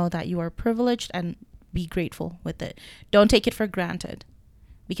you know that you are privileged and be grateful with it. Don't take it for granted.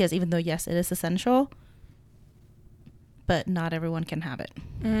 Because even though, yes, it is essential, but not everyone can have it.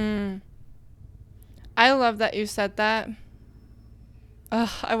 I love that you said that.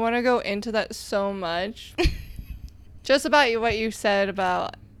 I want to go into that so much. Just about what you said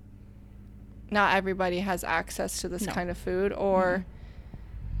about not everybody has access to this kind of food or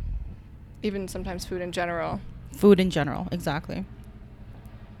even sometimes food in general. Food in general, exactly.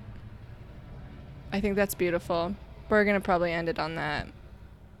 I think that's beautiful. We're going to probably end it on that.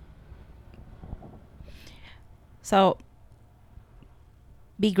 So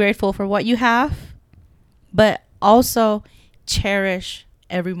be grateful for what you have but also cherish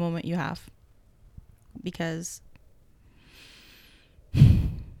every moment you have, because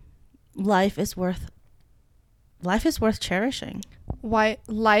life is worth cherishing. Why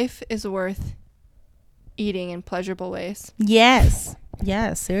life is worth eating in pleasurable ways. Yes,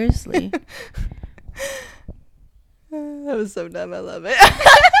 seriously. That was so dumb. I love it.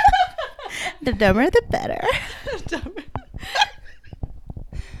 The dumber the better.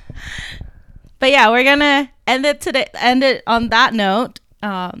 But yeah, we're gonna end it on that note.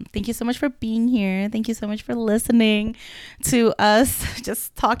 Thank you so much for being here. Thank you so much for listening to us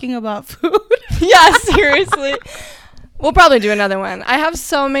just talking about food. Yeah, seriously. We'll probably do another one. I have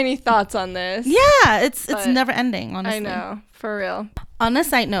so many thoughts on this. Yeah, it's never ending, honestly. I know, for real. On a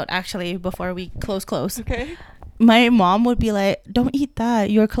side note, actually, before we close. Okay. My mom would be like, "Don't eat that.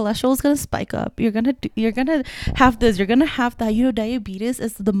 Your cholesterol is gonna spike up. You're gonna have this. You're gonna have that. You know, diabetes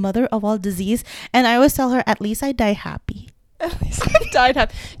is the mother of all disease." And I always tell her, "At least I die happy." At least I've died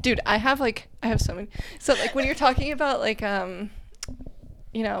happy. Dude, I have so many. So like when you're talking about like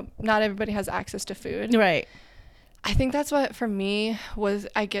you know, not everybody has access to food. Right. I think that's what for me was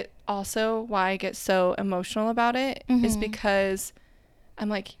why I get so emotional about it is because I'm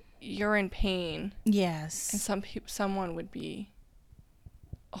like, you're in pain. Yes. And someone would be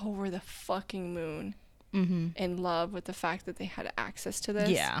over the fucking moon in love with the fact that they had access to this.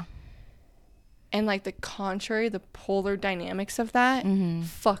 Yeah. And like the polar dynamics of that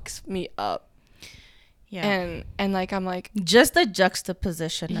fucks me up. Yeah. And like I'm like, just the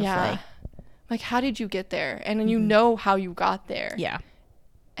juxtaposition of like how did you get there? And then you know how you got there. Yeah.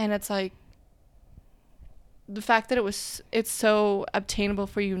 And it's like the fact that it's so obtainable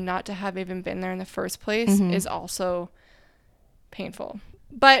for you not to have even been there in the first place is also painful.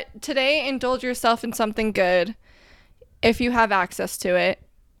 But today, indulge yourself in something good if you have access to it.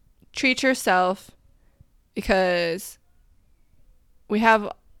 Treat yourself, because we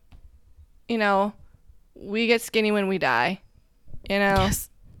have, you know, we get skinny when we die, you know?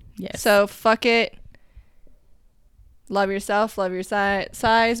 Yes. So fuck it. Love yourself, love your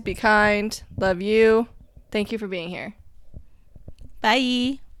size, be kind, love you. Thank you for being here.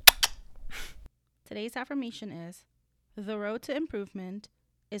 Bye. Today's affirmation is, the road to improvement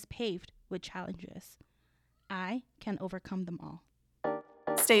is paved with challenges. I can overcome them all.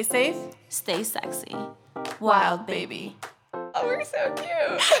 Stay safe. Stay sexy. Wild baby. Oh, we're so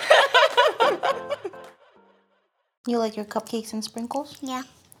cute. You like your cupcakes and sprinkles? Yeah.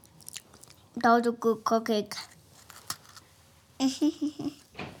 That was a good cupcake.